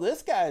know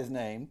this guy's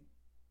name.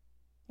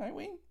 Right,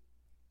 Wayne?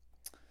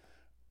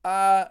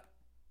 And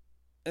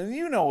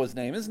you know his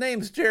name. His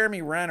name's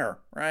Jeremy Renner,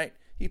 right?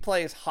 He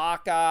plays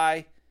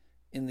Hawkeye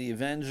in the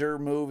Avenger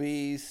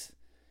movies.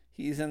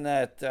 He's in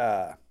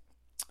that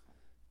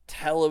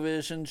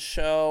television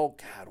show.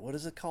 God, what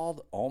is it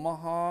called?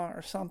 Omaha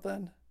or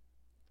something?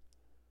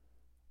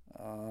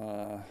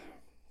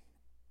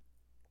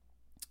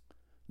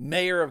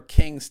 Mayor of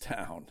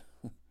Kingstown.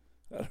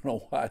 I don't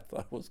know why I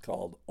thought it was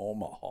called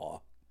Omaha.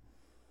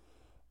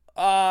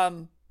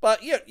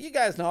 But you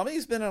guys know him.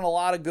 He's been in a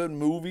lot of good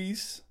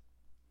movies.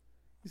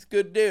 He's a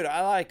good dude.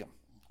 I like him.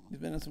 He's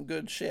been in some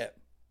good shit.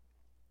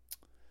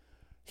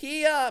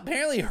 He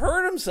apparently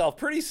hurt himself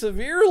pretty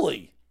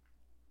severely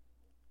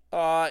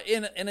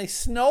in a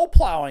snow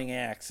plowing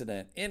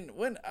accident. And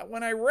when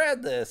I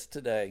read this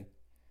today,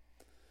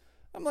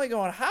 I'm like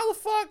going, how the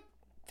fuck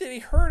did he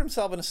hurt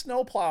himself in a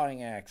snow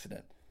plowing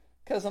accident?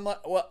 Because I'm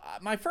like, well,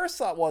 my first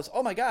thought was,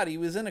 oh my God, he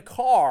was in a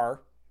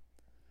car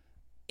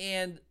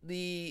and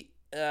the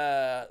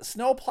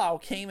snowplow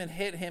came and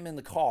hit him in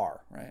the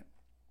car, right?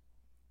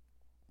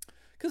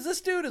 Because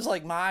this dude is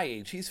like my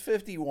age. He's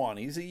 51.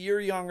 He's a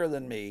year younger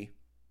than me.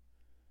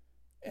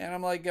 And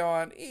I'm like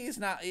going, he's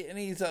not, and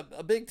he's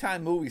a big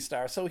time movie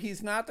star. So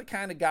he's not the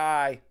kind of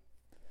guy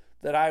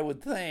that I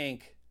would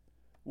think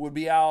would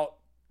be out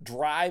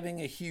driving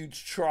a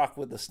huge truck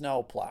with a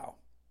snowplow.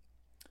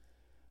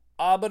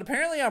 But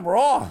apparently I'm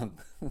wrong.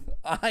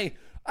 I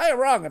am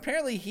wrong.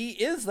 Apparently he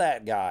is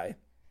that guy.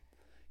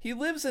 He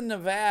lives in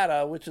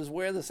Nevada, which is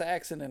where this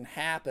accident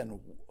happened.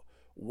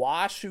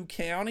 Washoe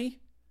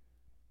County,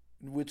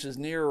 which is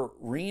near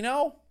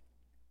Reno.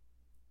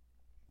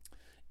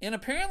 And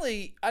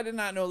apparently, I did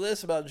not know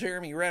this about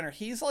Jeremy Renner.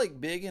 He's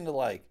like big into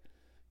like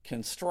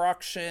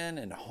construction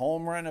and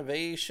home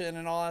renovation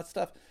and all that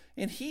stuff.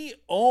 And he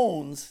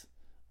owns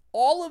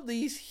all of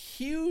these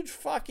huge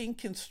fucking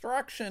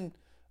construction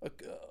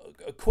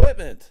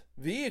equipment,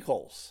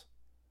 vehicles.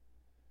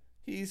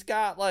 He's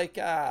got like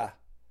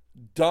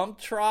dump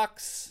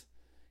trucks,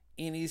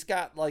 and he's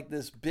got like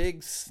this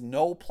big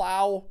snow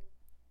plow.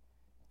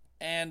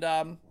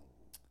 And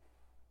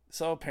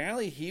so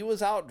apparently he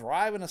was out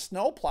driving a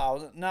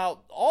snowplow.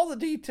 Now, all the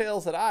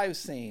details that I've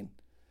seen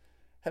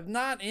have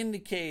not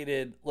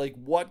indicated like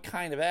what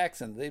kind of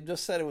accident. They've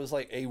just said it was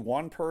like a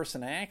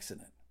one-person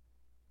accident.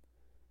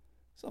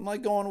 So I'm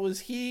like going, was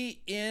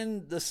he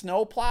in the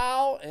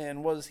snowplow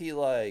and was he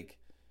like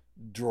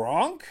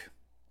drunk?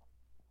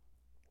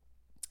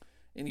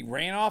 And he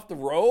ran off the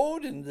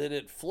road and did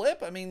it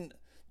flip? I mean,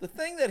 the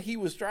thing that he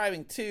was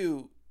driving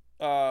to,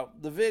 the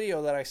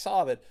video that I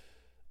saw of it,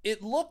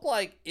 it looked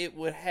like it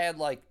would had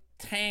like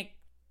tank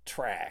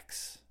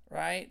tracks,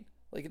 right?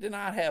 Like it did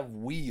not have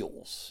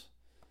wheels.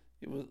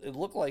 It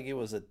looked like it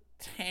was a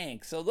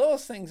tank. So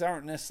those things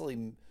aren't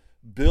necessarily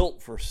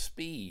built for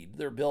speed.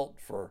 They're built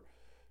for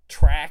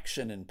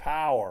traction and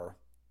power.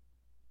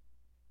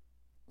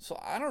 So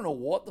I don't know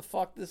what the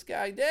fuck this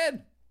guy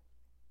did.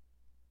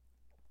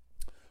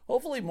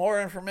 Hopefully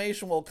more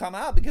information will come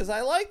out because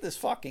I like this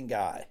fucking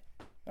guy.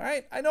 All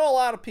right? I know a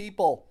lot of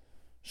people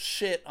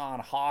shit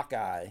on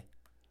Hawkeye.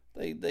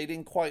 They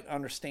didn't quite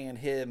understand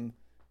him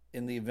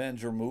in the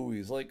Avenger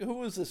movies. Like,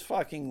 who is this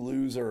fucking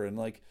loser? And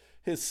like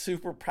his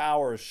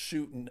superpower is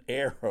shooting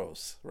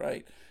arrows,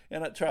 right?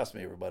 And trust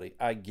me, everybody,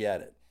 I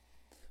get it.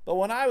 But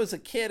when I was a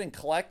kid and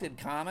collected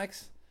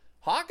comics,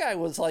 Hawkeye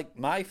was like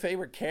my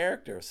favorite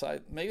character.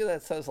 So maybe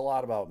that says a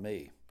lot about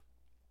me.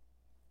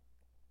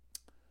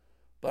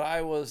 But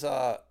I was,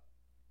 I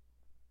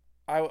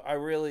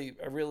really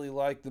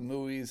liked the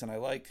movies, and I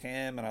liked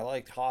him, and I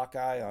liked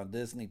Hawkeye on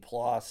Disney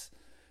Plus.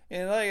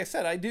 And like I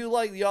said, I do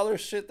like the other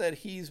shit that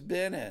he's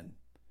been in.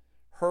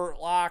 Hurt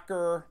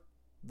Locker,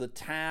 The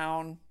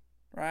Town,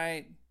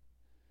 right?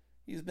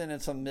 He's been in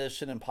some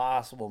Mission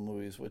Impossible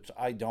movies, which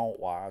I don't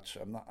watch.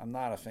 I'm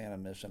not a fan of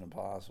Mission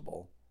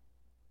Impossible.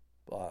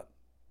 But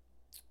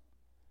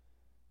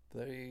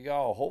there you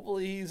go.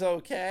 Hopefully he's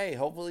okay.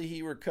 Hopefully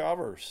he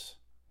recovers.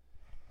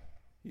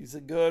 He's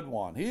a good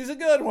one. He's a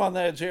good one,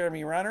 that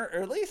Jeremy Renner.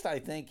 Or at least I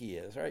think he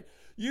is, right?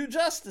 You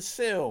just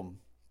assume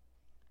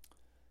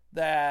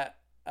that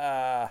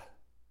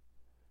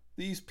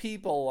these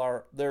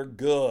people they're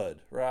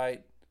good,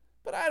 right?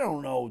 But I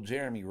don't know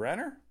Jeremy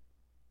Renner.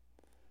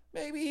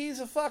 Maybe he's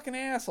a fucking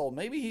asshole.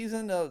 Maybe he's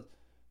into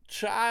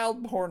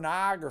child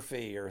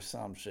pornography or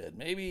some shit.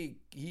 Maybe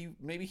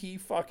he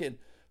fucking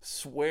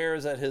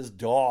swears at his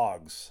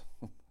dogs.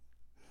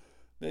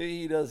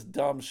 Maybe he does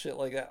dumb shit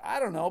like that. I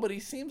don't know, but he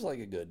seems like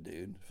a good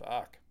dude.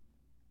 Fuck.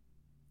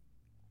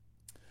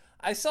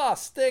 I saw a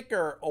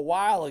sticker a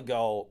while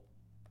ago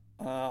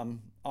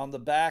on the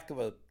back of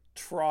a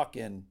truck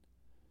in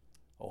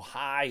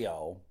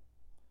Ohio,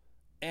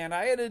 and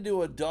I had to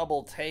do a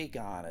double take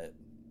on it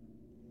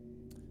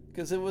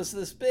because it was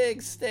this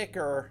big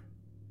sticker,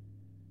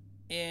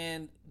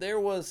 and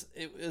it was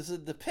a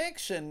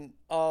depiction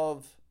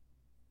of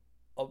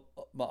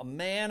a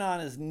man on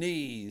his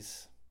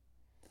knees,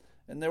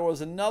 and there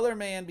was another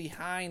man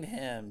behind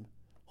him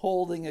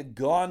holding a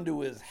gun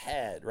to his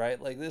head, right?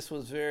 Like this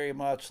was very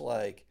much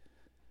like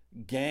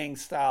gang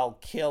style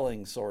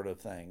killing sort of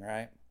thing,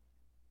 right?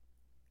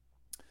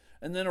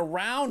 And then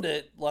around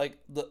it, like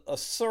a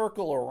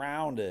circle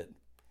around it,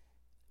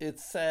 it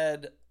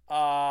said,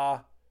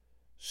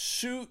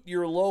 shoot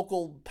your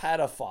local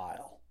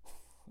pedophile.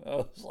 I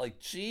was like,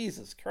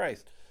 Jesus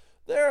Christ.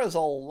 There is a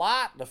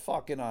lot to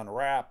fucking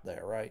unwrap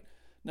there, right?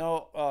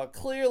 Now,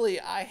 clearly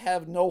I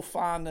have no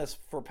fondness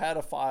for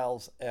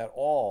pedophiles at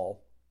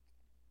all.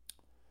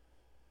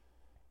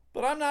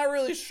 But I'm not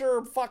really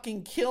sure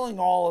fucking killing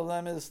all of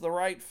them is the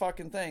right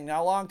fucking thing.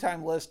 Now,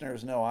 longtime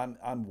listeners know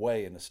I'm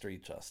way into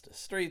street justice.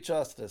 Street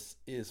justice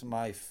is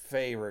my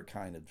favorite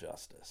kind of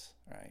justice,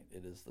 right?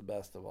 It is the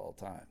best of all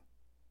time.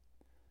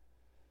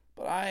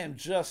 But I am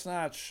just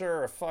not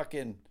sure if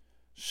fucking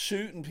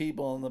shooting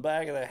people in the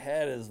back of the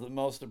head is the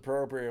most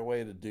appropriate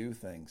way to do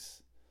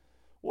things.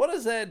 What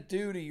does that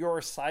do to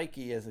your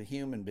psyche as a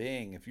human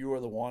being if you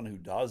are the one who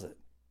does it?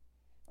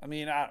 I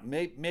mean,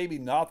 maybe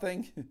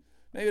nothing.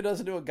 Maybe it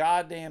doesn't do a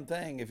goddamn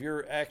thing if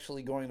you're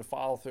actually going to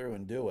follow through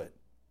and do it.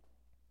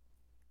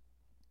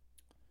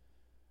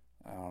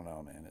 I don't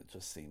know, man.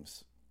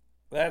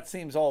 That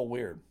seems all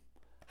weird.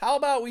 How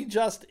about we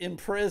just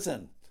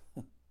imprison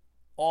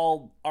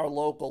all our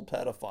local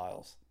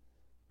pedophiles?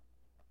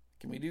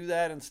 Can we do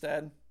that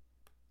instead?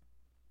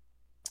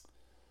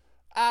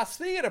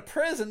 Speaking of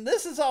prison,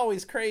 this is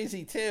always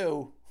crazy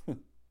too.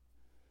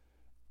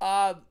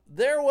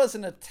 There was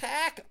an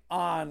attack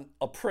on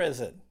a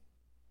prison.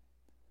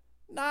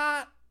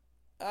 Not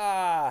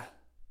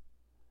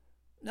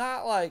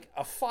like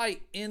a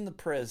fight in the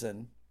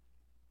prison,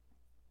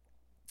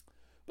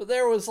 but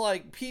there was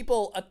like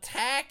people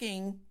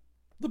attacking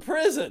the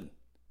prison.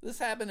 This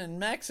happened in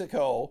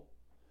Mexico,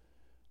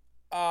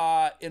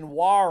 in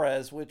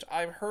Juarez, which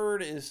I've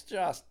heard is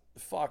just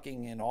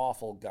fucking an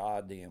awful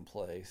goddamn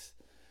place.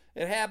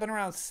 It happened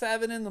around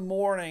 7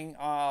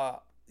 a.m.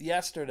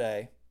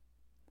 Yesterday.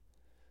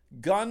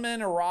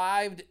 Gunmen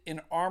arrived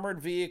in armored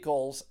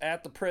vehicles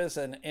at the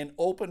prison and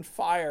opened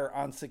fire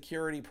on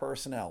security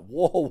personnel.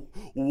 Whoa,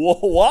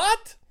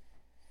 what?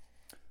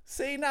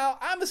 See, now,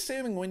 I'm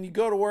assuming when you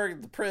go to work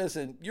at the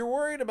prison, you're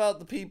worried about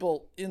the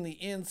people in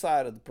the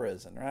inside of the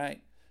prison,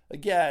 right?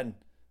 Again,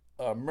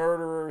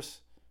 murderers,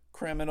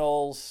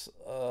 criminals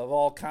of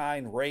all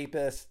kind,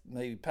 rapists,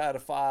 maybe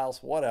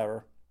pedophiles,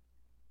 whatever.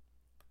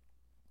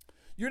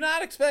 You're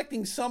not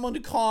expecting someone to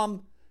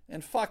come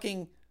and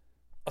fucking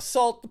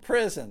assault the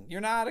prison. You're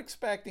not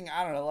expecting,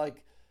 I don't know,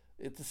 like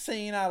it's a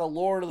scene out of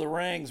Lord of the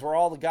Rings where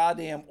all the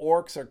goddamn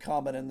orcs are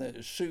coming and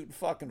they're shooting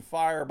fucking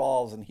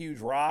fireballs and huge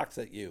rocks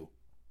at you.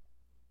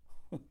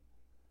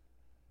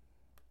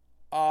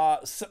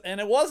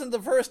 And it wasn't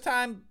the first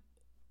time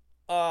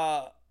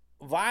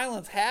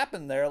violence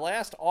happened there.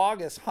 Last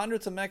August,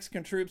 hundreds of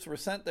Mexican troops were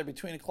sent there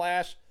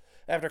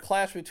after a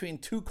clash between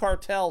two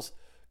cartels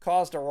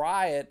caused a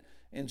riot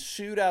and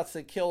shootouts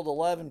that killed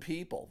 11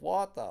 people.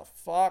 What the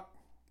fuck?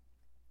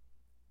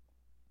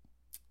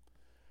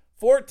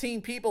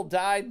 14 people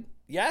died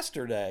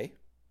yesterday,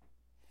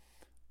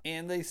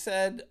 and they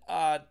said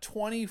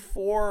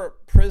 24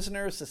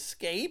 prisoners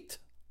escaped.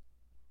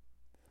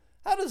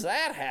 How does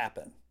that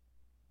happen?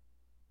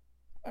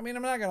 I mean,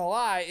 I'm not going to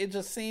lie. It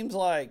just seems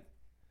like,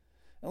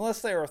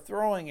 unless they were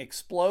throwing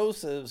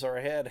explosives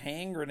or had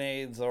hand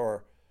grenades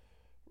or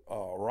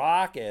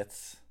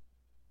rockets,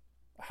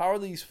 how are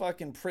these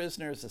fucking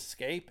prisoners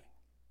escaping?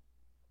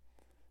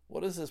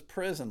 What does this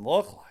prison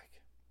look like?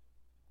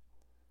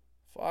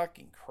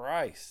 Fucking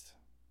Christ.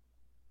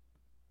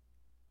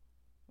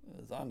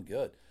 It's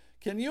ungood.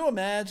 Can you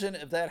imagine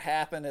if that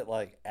happened at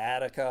like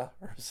Attica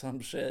or some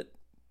shit?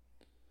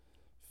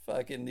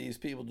 Fucking these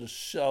people just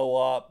show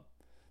up.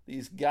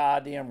 These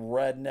goddamn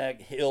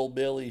redneck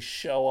hillbillies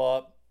show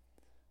up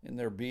in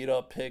their beat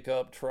up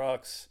pickup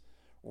trucks,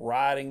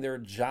 riding their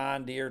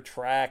John Deere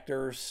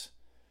tractors,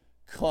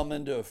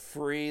 coming to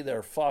free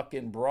their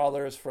fucking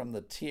brothers from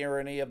the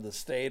tyranny of the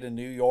state of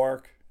New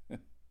York.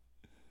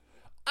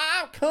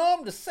 I've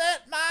come to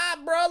set my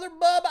brother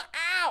Bubba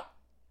out.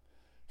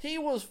 He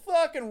was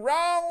fucking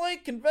wrongly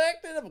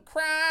convicted of a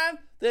crime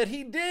that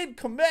he did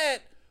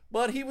commit,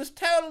 but he was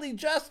totally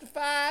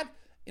justified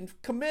in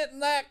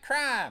committing that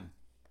crime.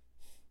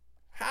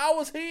 How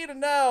was he to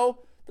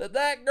know that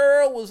that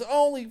girl was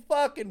only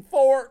fucking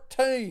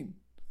 14?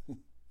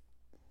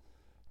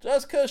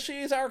 Just because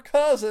she's our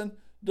cousin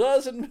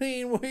doesn't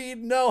mean we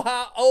know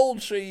how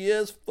old she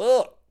is.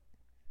 Fuck.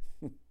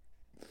 And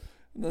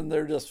then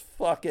they're just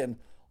fucking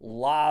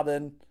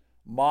lobbing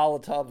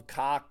Molotov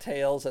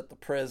cocktails at the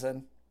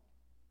prison.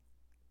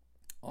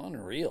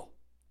 Unreal.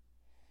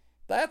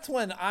 That's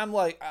when I'm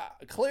like,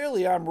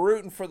 clearly I'm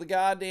rooting for the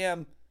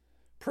goddamn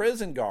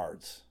prison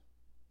guards.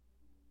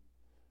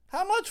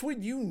 How much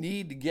would you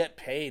need to get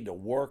paid to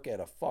work at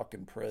a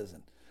fucking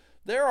prison?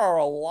 There are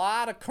a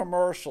lot of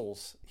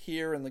commercials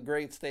here in the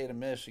great state of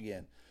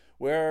Michigan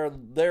where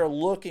they're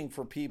looking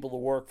for people to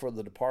work for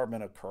the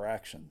Department of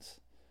Corrections.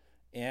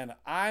 And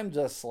I'm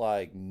just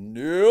like,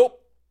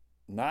 nope,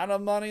 not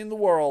enough money in the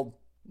world.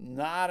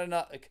 Not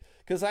enough.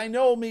 Because I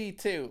know me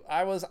too.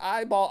 I was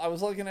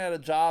looking at a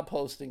job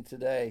posting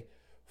today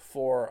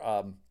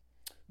for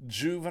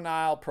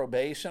juvenile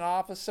probation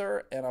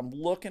officer, and I'm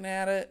looking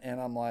at it and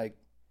I'm like,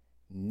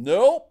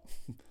 nope.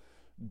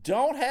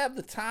 Don't have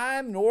the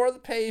time nor the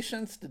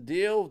patience to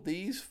deal with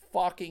these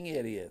fucking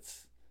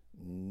idiots.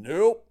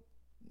 Nope.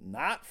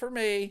 Not for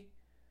me.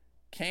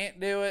 Can't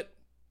do it.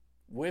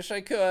 Wish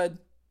I could.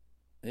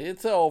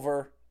 It's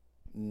over.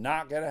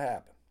 Not going to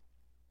happen.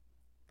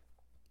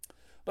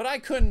 But I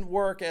couldn't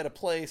work at a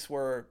place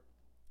where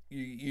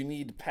you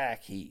need to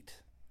pack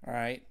heat. All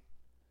right?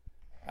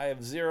 I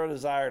have zero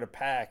desire to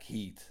pack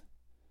heat.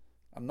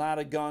 I'm not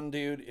a gun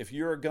dude. If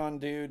you're a gun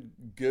dude,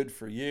 good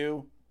for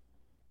you.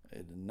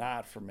 It's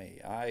not for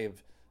me. I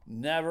have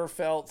never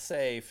felt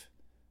safe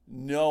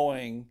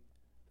knowing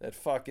that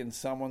fucking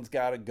someone's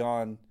got a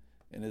gun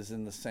and is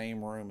in the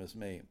same room as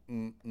me.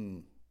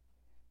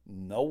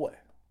 No way.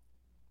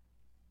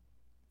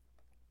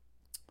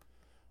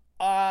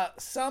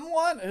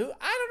 Someone who, I don't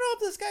know if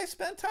this guy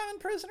spent time in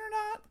prison or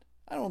not.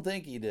 I don't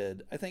think he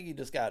did. I think he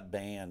just got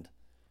banned.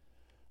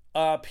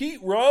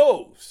 Pete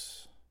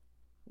Rose.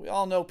 We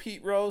all know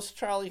Pete Rose,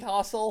 Charlie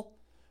Hustle,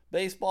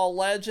 baseball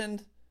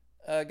legend.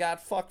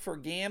 Got fucked for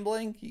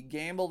gambling. He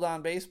gambled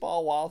on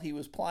baseball while he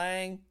was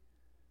playing.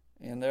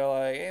 And they're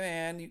like, hey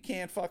man, you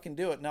can't fucking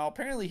do it. Now,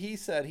 apparently he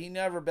said he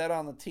never bet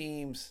on the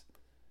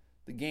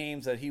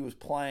games that he was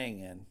playing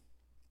in.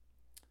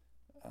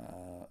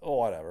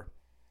 Whatever.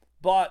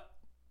 But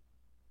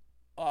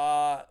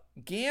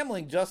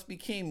gambling just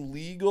became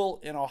legal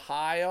in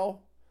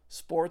Ohio,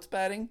 sports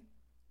betting.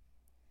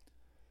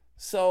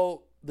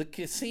 So the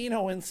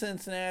casino in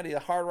Cincinnati, the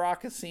Hard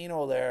Rock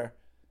Casino there,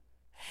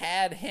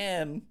 had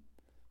him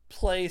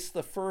place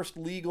the first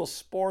legal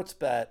sports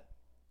bet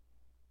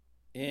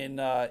in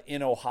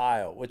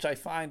Ohio, which I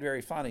find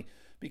very funny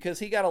because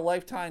he got a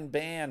lifetime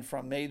ban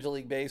from Major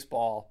League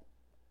Baseball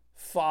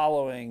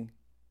following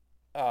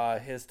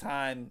his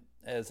time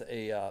as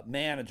a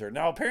manager.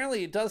 Now,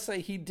 apparently it does say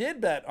he did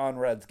bet on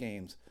Reds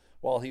games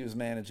while he was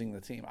managing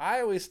the team.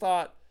 I always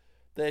thought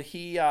that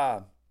he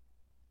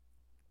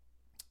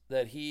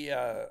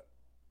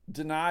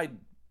denied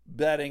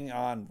betting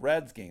on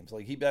Reds games.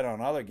 Like, he bet on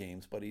other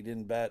games, but he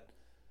didn't bet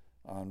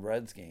on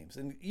Reds games.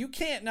 And you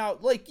can't now,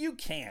 like, you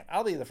can't.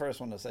 I'll be the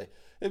first one to say,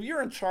 if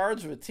you're in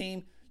charge of a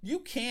team, you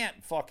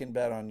can't fucking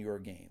bet on your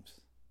games.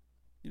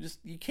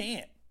 You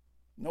can't.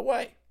 No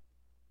way.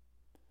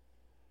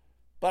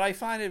 But I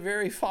find it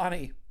very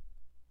funny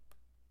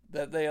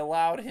that they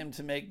allowed him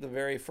to make the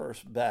very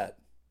first bet.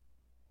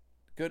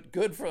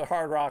 Good for the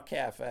Hard Rock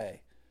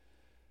Cafe.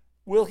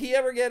 Will he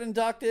ever get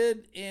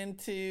inducted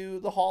into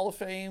the Hall of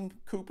Fame,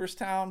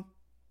 Cooperstown?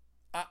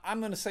 I'm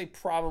going to say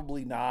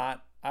probably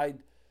not.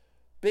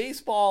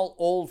 Baseball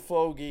old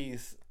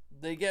fogies,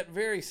 they get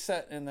very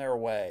set in their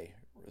way,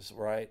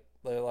 right?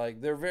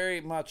 They're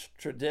very much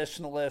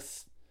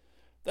traditionalists.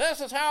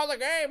 This is how the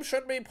game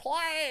should be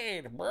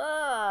played.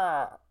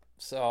 Brr.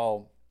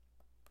 So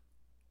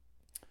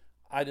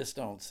I just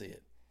don't see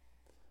it.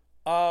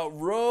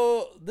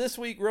 This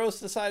week, Rose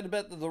decided to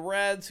bet that the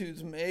Reds,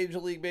 whose Major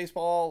League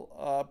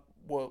Baseball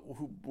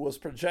who was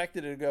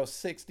projected to go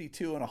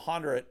 62 and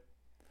 100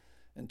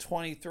 in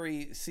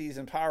 23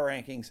 season power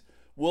rankings,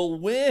 will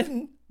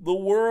win the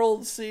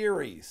World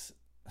Series.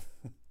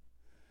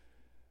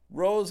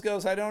 Rose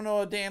goes, I don't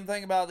know a damn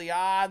thing about the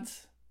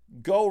odds.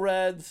 Go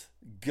Reds,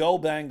 go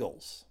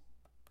Bengals.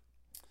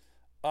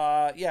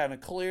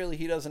 And clearly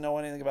he doesn't know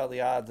anything about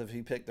the odds if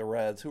he picked the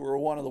Reds, who were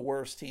one of the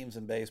worst teams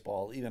in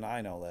baseball. Even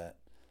I know that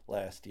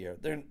last year.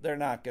 They're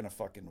not going to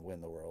fucking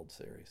win the World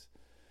Series.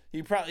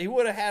 He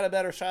would have had a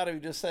better shot if he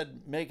just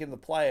said making the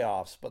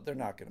playoffs, but they're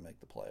not going to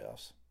make the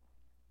playoffs.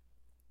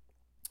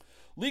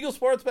 Legal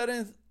sports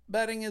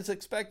betting is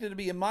expected to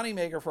be a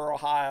moneymaker for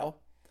Ohio,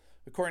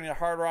 according to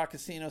Hard Rock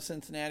Casino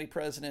Cincinnati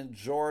president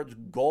George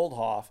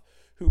Goldhoff,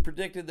 who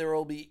predicted there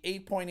will be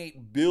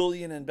 $8.8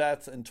 billion in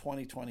bets in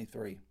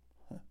 2023.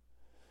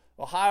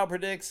 Ohio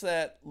predicts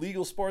that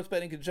legal sports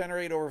betting could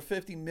generate over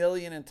 $50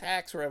 million in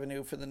tax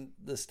revenue for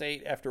the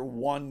state after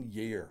 1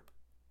 year.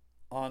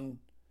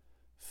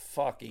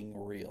 Unfucking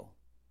real.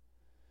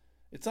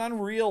 It's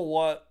unreal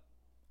what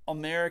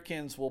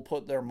Americans will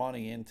put their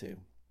money into.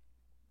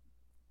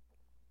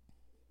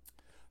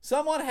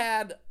 Someone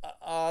had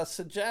a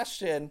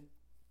suggestion,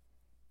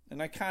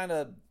 and I kind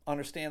of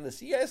understand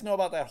this. You guys know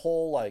about that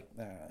whole, I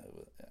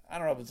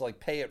don't know if it's like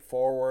pay it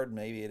forward,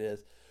 maybe it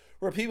is,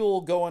 where people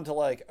will go into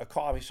like a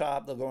coffee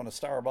shop, they'll go into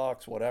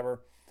Starbucks,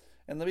 whatever,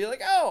 and they'll be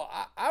like, oh,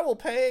 I will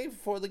pay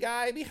for the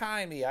guy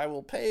behind me. I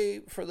will pay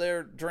for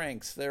their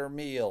drinks, their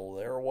meal,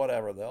 their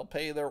whatever. They'll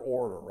pay their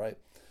order, right?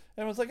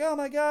 Everyone's like, oh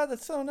my God,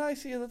 that's so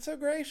nice of you. That's so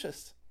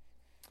gracious.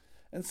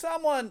 And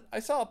I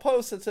saw a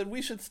post that said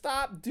we should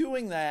stop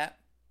doing that.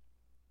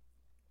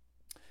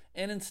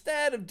 And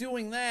instead of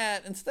doing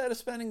that, instead of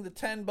spending the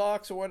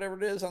 $10 or whatever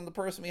it is on the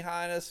person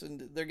behind us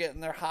and they're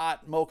getting their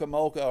hot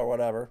mocha or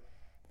whatever,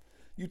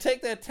 you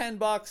take that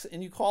 $10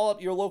 and you call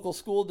up your local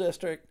school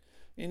district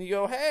and you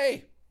go,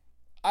 hey,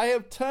 I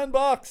have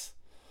 $10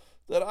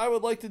 that I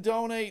would like to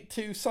donate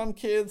to some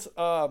kid's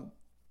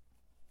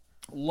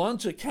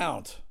lunch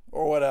account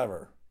or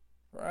whatever,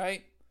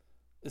 right?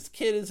 This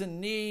kid is in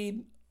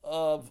need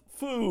of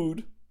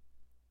food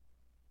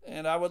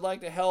and I would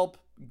like to help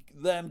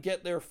them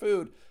get their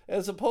food,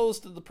 as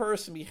opposed to the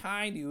person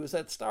behind you who's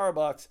at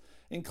Starbucks,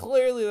 and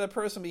clearly the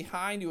person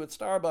behind you at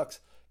Starbucks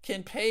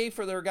can pay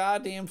for their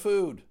goddamn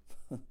food.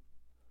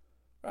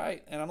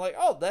 Right? And I'm like,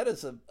 oh, that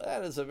is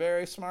a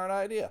very smart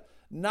idea.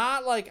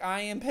 Not like I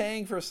am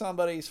paying for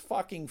somebody's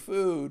fucking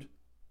food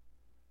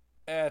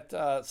at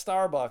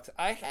Starbucks.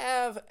 I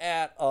have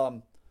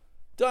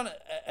done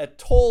it at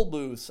toll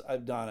booths.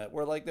 I've done it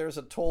where like there's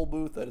a toll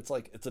booth that it's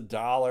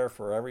 $1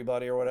 for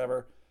everybody or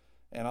whatever.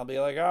 And I'll be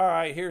like, all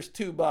right, here's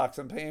 $2.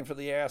 I'm paying for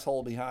the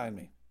asshole behind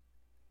me.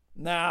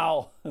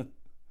 Now,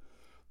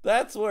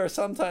 that's where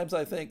sometimes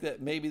I think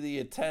that maybe the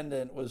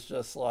attendant was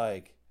just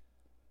like,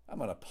 I'm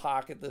going to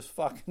pocket this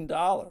fucking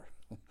dollar.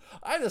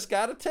 I just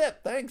got a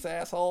tip. Thanks,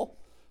 asshole.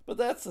 But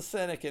that's the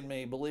cynic in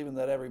me, believing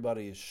that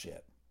everybody is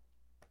shit.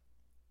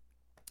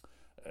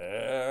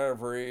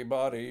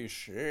 Everybody's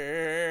shit.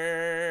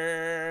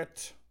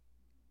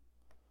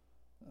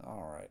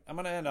 All right, I'm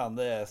going to end on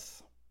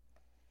this.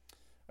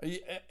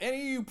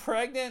 Any of you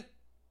pregnant?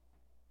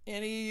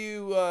 Any of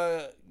you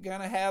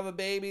gonna have a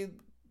baby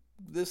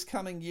this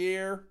coming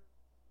year?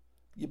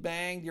 You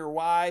banged your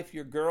wife,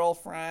 your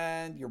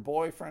girlfriend, your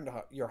boyfriend,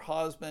 your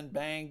husband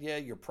banged you.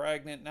 You're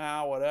pregnant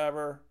now,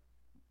 whatever.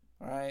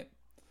 All right?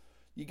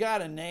 You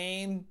got a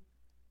name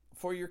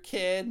for your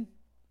kid?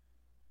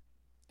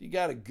 You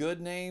got a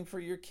good name for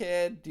your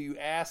kid? Do you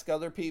ask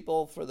other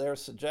people for their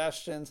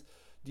suggestions?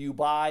 Do you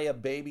buy a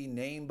baby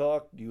name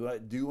book? Do you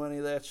do any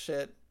of that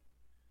shit?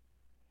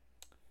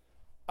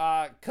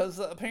 Because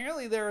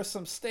apparently there are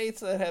some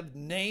states that have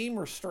name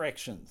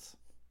restrictions.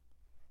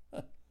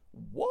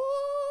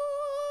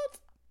 What?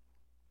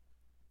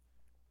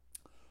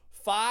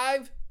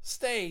 5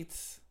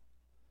 states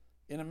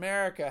in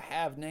America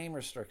have name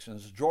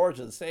restrictions.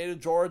 Georgia, the state of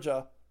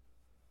Georgia,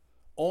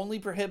 only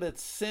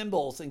prohibits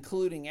symbols,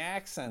 including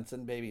accents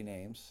in baby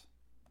names.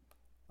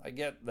 I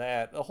get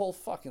that. The whole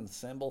fucking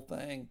symbol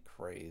thing,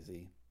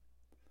 crazy.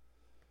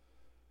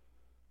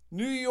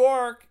 New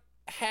York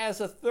has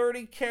a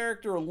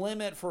 30-character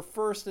limit for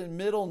first and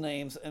middle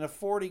names and a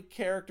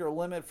 40-character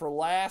limit for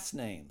last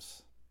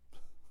names.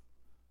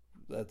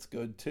 That's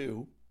good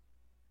too.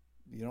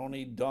 You don't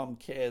need dumb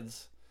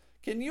kids.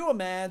 Can you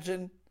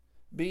imagine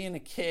being a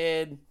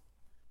kid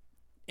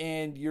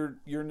and your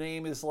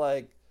name is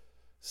like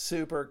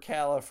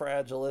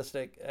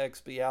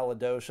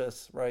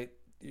supercalifragilisticexpialidocious, right?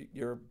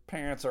 Your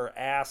parents are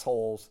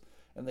assholes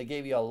and they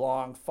gave you a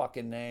long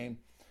fucking name.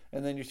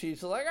 And then your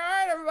teacher's like, all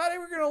right, everybody,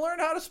 we're going to learn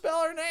how to spell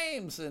our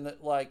names. And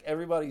like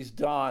everybody's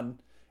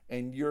done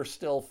and you're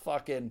still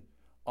fucking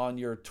on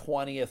your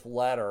 20th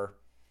letter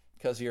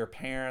because your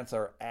parents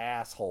are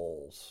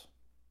assholes.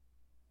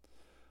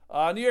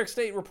 New York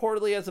State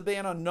reportedly has a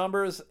ban on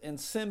numbers and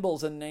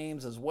symbols in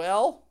names as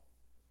well.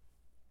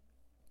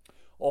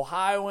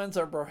 Ohioans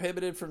are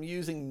prohibited from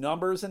using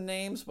numbers in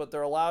names, but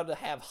they're allowed to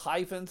have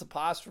hyphens,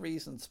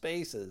 apostrophes, and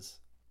spaces.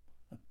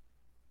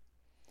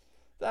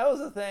 That was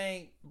the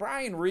thing.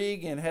 Brian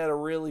Regan had a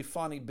really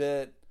funny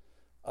bit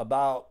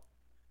about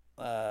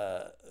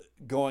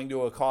going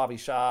to a coffee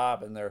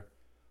shop and they're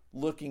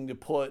looking to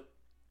put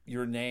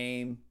your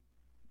name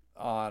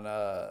on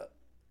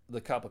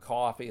the cup of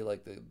coffee,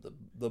 like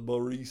the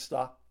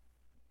barista.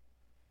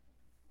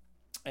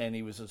 And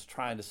he was just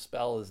trying to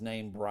spell his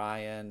name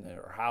Brian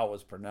or how it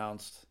was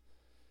pronounced.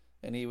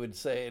 And he would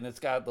say, and it's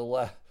got the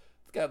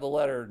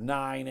letter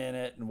 9 in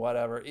it and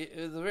whatever. It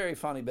was a very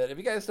funny bit. If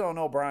you guys don't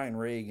know Brian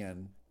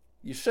Regan,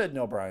 you should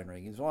know Brian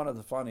Regan. He's one of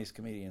the funniest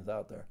comedians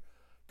out there.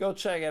 Go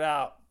check it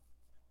out.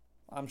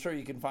 I'm sure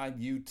you can find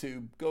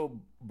YouTube. Go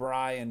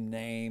Brian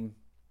name.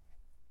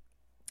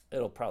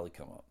 It'll probably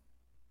come up.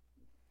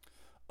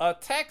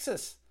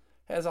 Texas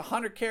has a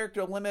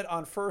 100-character limit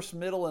on first,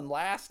 middle, and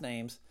last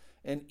names,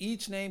 and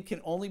each name can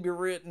only be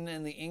written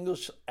in the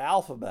English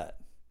alphabet.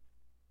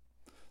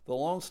 The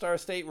Lone Star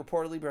State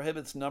reportedly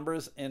prohibits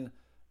numbers and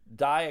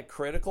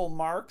diacritical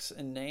marks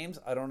in names.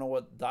 I don't know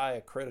what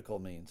diacritical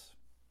means.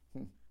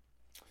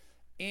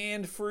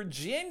 And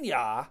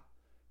Virginia,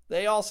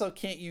 they also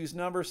can't use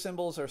number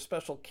symbols or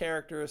special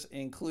characters,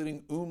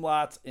 including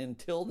umlauts and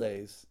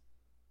tildes.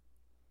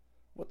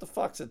 What the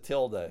fuck's a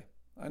tilde?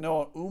 I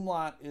know an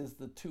umlaut is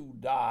the 2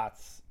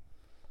 dots.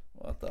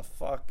 What the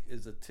fuck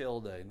is a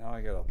tilde? Now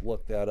I gotta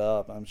look that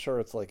up. I'm sure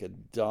it's like a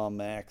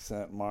dumb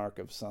accent mark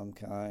of some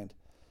kind.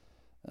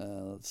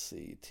 Let's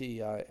see.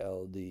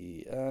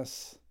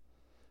 TILDES.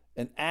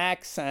 An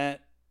accent,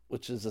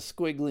 which is a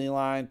squiggly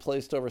line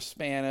placed over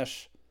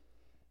Spanish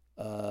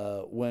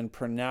when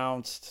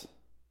pronounced,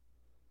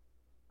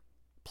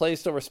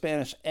 placed over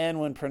Spanish N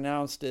when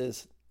pronounced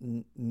as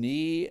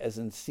ni, as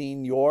in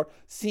senor.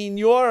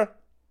 Senor,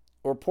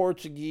 or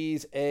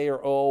Portuguese A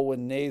or O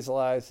when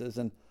nasalized as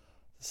in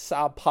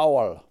Sao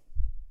Paulo.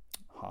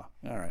 Huh.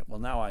 All right, well,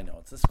 now I know.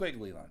 It's a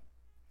squiggly line.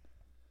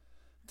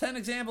 10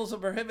 examples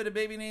of prohibited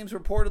baby names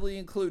reportedly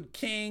include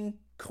King,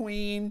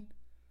 Queen,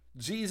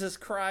 Jesus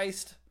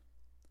Christ.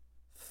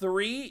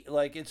 3,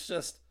 like it's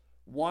just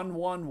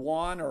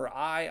 111 or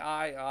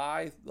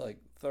I, like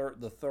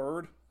the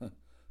third.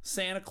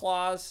 Santa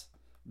Claus,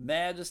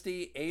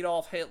 Majesty,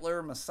 Adolf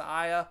Hitler,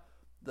 Messiah,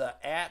 the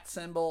 @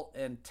 symbol,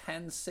 and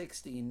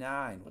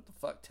 1069. What the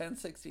fuck?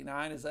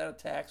 1069? Is that a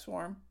tax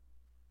form?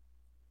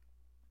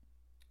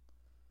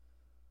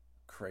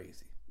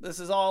 Crazy. This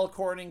is all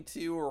according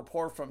to a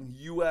report from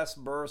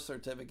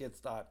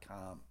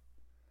usbirthcertificates.com.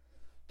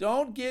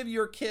 Don't give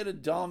your kid a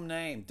dumb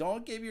name.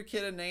 Don't give your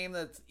kid a name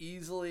that's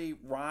easily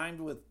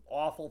rhymed with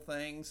awful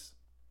things.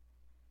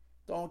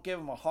 Don't give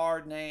them a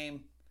hard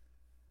name.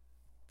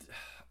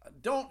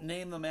 Don't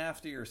name them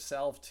after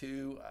yourself,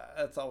 too.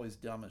 That's always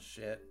dumb as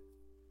shit.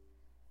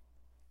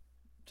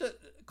 Just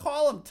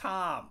call him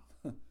Tom.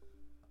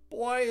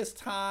 Boy is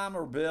Tom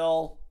or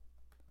Bill.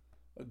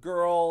 A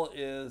girl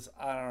is,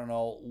 I don't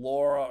know,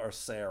 Laura or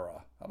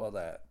Sarah. How about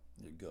that?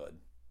 You're good.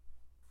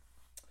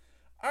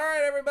 All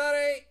right,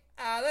 everybody.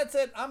 That's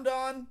it. I'm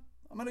done.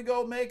 I'm going to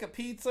go make a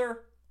pizza.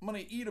 I'm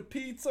going to eat a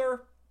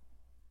pizza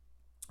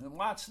and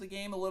watch the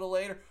game a little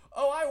later.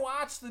 Oh, I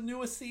watched the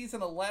newest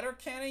season of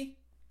Letterkenny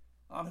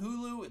on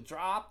Hulu. It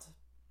dropped,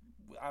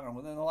 I don't know,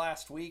 within the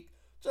last week.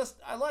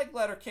 I like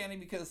Letterkenny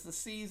because the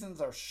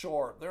seasons are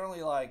short. They're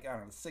only like, I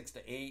don't know, 6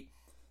 to 8.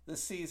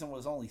 This season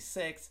was only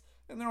 6,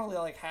 and they're only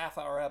like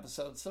half-hour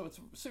episodes, so it's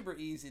super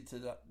easy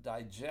to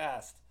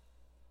digest.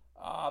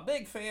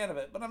 Big fan of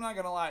it, but I'm not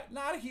going to lie.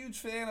 Not a huge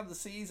fan of the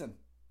season.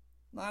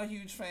 Not a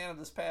huge fan of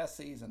this past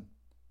season.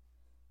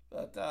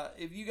 But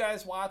if you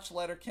guys watch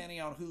Letterkenny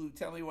on Hulu,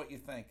 tell me what you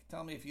think.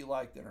 Tell me if you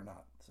liked it or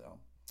not. So,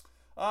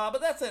 but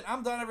that's it.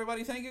 I'm done,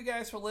 everybody. Thank you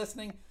guys for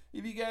listening.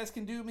 If you guys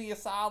can do me a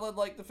solid,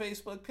 like the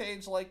Facebook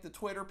page, like the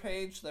Twitter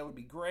page, that would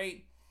be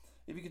great.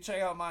 If you could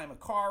check out my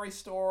Macari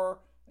store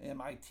and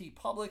my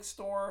TeePublic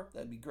store,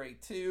 that'd be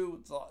great too.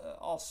 It's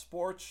all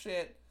sports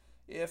shit.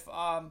 If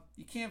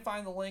you can't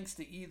find the links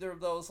to either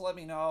of those, let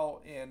me know,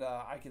 and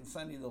I can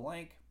send you the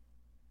link.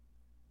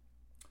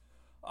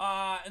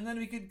 And then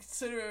we could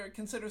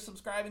consider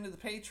subscribing to the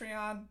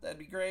Patreon. That'd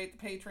be great.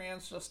 The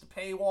Patreon's just a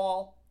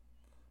paywall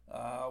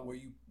where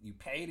you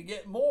pay to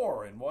get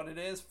more. And what it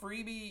is,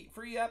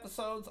 free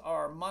episodes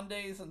are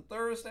Mondays and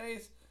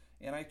Thursdays.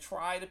 And I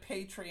try to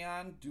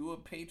do a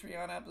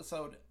Patreon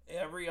episode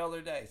every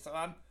other day. So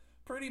I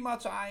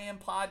am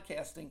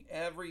podcasting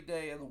every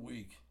day of the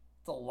week.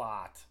 It's a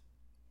lot.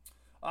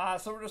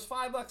 So for just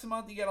 $5 a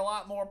month, you get a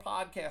lot more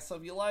podcasts. So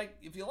if you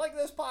like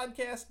this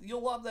podcast,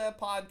 you'll love that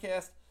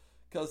podcast.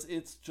 Because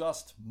it's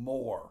just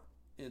more.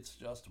 It's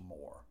just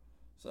more.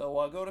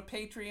 So go to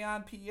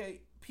Patreon,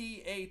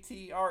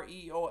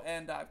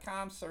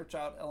 patreon.com, search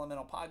out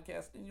Elemental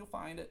Podcast, and you'll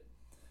find it.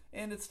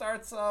 And it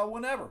starts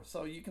whenever.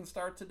 So you can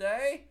start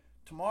today,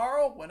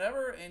 tomorrow,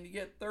 whenever, and you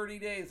get 30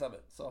 days of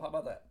it. So how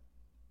about that?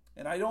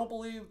 And I don't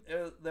believe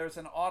there's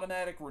an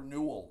automatic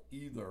renewal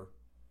either,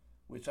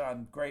 which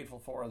I'm grateful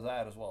for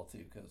that as well,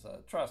 too. Because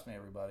trust me,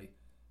 everybody,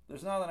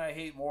 there's nothing I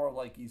hate more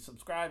like you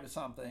subscribe to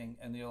something,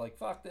 and you're like,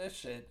 fuck this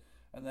shit.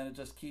 And then it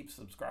just keeps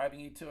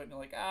subscribing you to it, and you're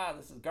like,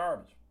 this is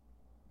garbage.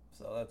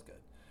 So that's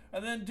good.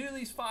 And then do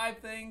these 5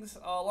 things.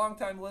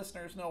 Longtime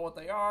listeners know what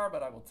they are,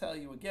 but I will tell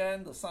you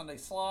again. The Sunday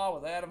Slaw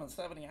with Adam and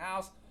Stephanie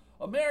House.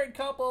 A married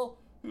couple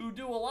who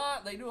do a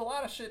lot. They do a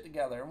lot of shit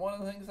together. And one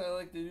of the things I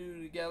like to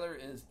do together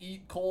is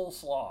eat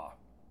coleslaw.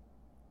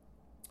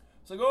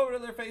 So go over to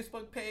their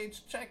Facebook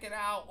page, check it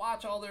out,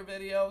 watch all their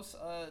videos,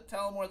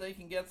 tell them where they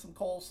can get some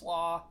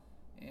coleslaw,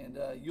 and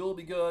you'll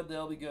be good,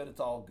 they'll be good,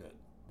 it's all good.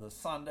 The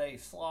Sunday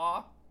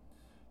Slaw.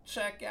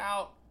 Check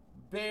out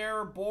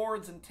Bear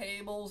Boards and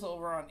Tables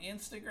over on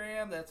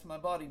Instagram. That's my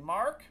buddy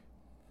Mark.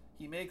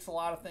 He makes a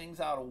lot of things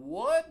out of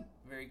wood.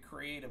 Very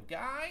creative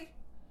guy.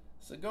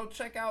 So go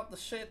check out the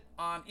shit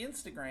on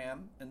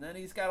Instagram. And then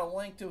he's got a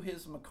link to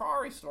his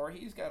Macari store.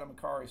 He's got a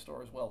Macari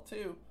store as well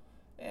too.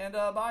 And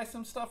buy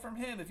some stuff from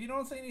him. If you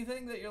don't see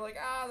anything that you're like,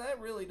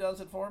 that really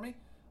does it for me,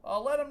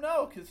 let him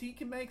know, because he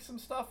can make some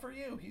stuff for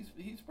you.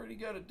 He's pretty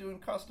good at doing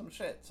custom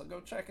shit. So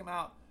go check him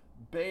out.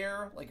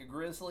 Bear, like a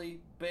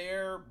grizzly,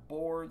 Bear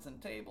Boards and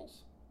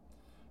Tables.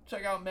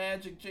 Check out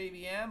Magic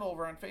JVM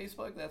over on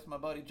Facebook. That's my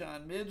buddy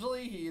John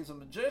Midgley. He is a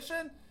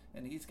magician,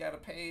 and he's got a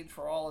page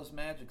for all his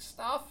magic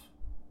stuff.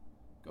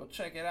 Go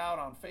check it out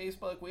on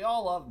Facebook. We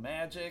all love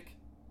magic.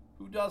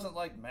 Who doesn't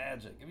like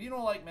magic? If you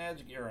don't like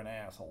magic, you're an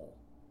asshole.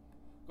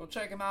 Go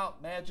check him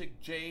out, Magic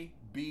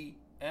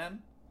JBM.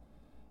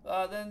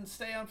 Then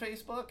stay on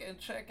Facebook and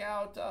check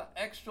out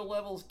Extra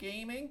Levels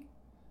Gaming.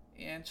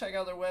 And check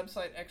out their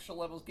website,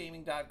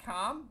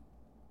 extralevelsgaming.com.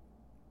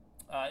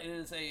 It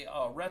is a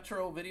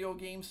retro video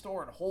game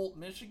store in Holt,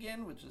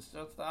 Michigan, which is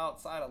just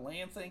outside of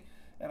Lansing.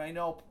 And I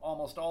know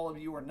almost all of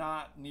you are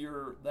not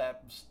near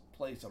that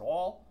place at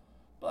all.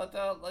 But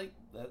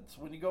that's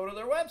when you go to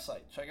their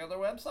website. Check out their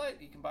website.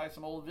 You can buy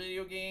some old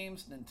video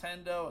games,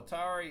 Nintendo,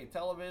 Atari,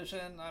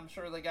 television. I'm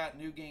sure they got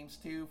new games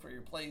too for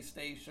your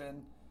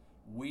PlayStation,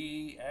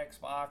 Wii,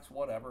 Xbox,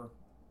 whatever.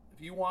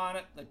 If you want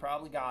it, they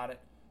probably got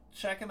it.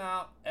 Check them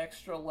out,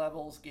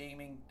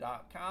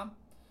 extralevelsgaming.com.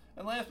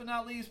 And last but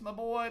not least, my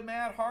boy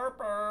Matt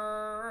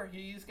Harper.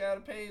 He's got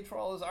a page for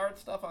all his art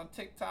stuff on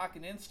TikTok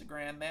and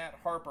Instagram, Matt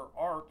Harper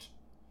Art.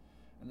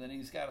 And then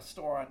he's got a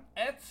store on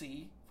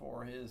Etsy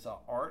for his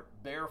art,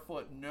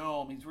 Barefoot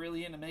Gnome. He's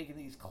really into making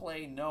these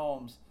clay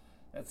gnomes.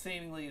 That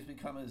seemingly has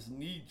become his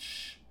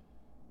niche,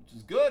 which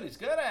is good. He's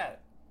good at it.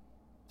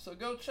 So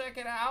go check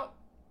it out.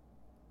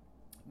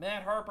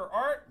 Matt Harper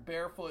Art,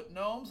 Barefoot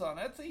Gnomes on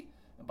Etsy.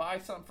 And buy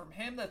something from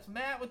him. That's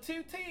Matt with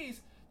 2 T's.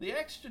 The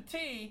extra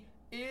T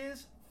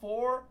is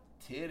for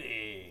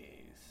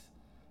titties.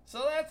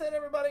 So that's it,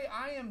 everybody.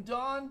 I am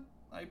done.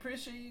 I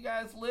appreciate you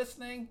guys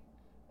listening.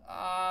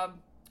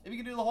 If you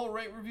can do the whole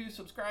rate, review,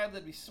 subscribe,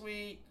 that'd be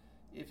sweet.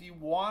 If you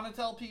want to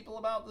tell people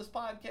about this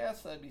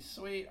podcast, that'd be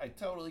sweet. I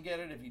totally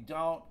get it. If you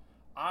don't,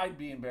 I'd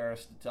be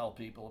embarrassed to tell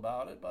people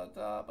about it. But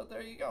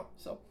there you go.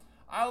 So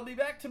I'll be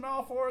back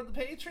tomorrow for the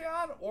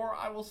Patreon, or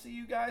I will see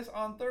you guys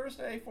on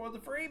Thursday for the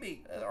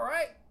freebie. All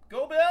right?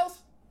 Go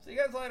Bills. See you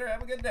guys later.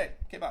 Have a good day.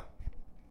 Okay, bye.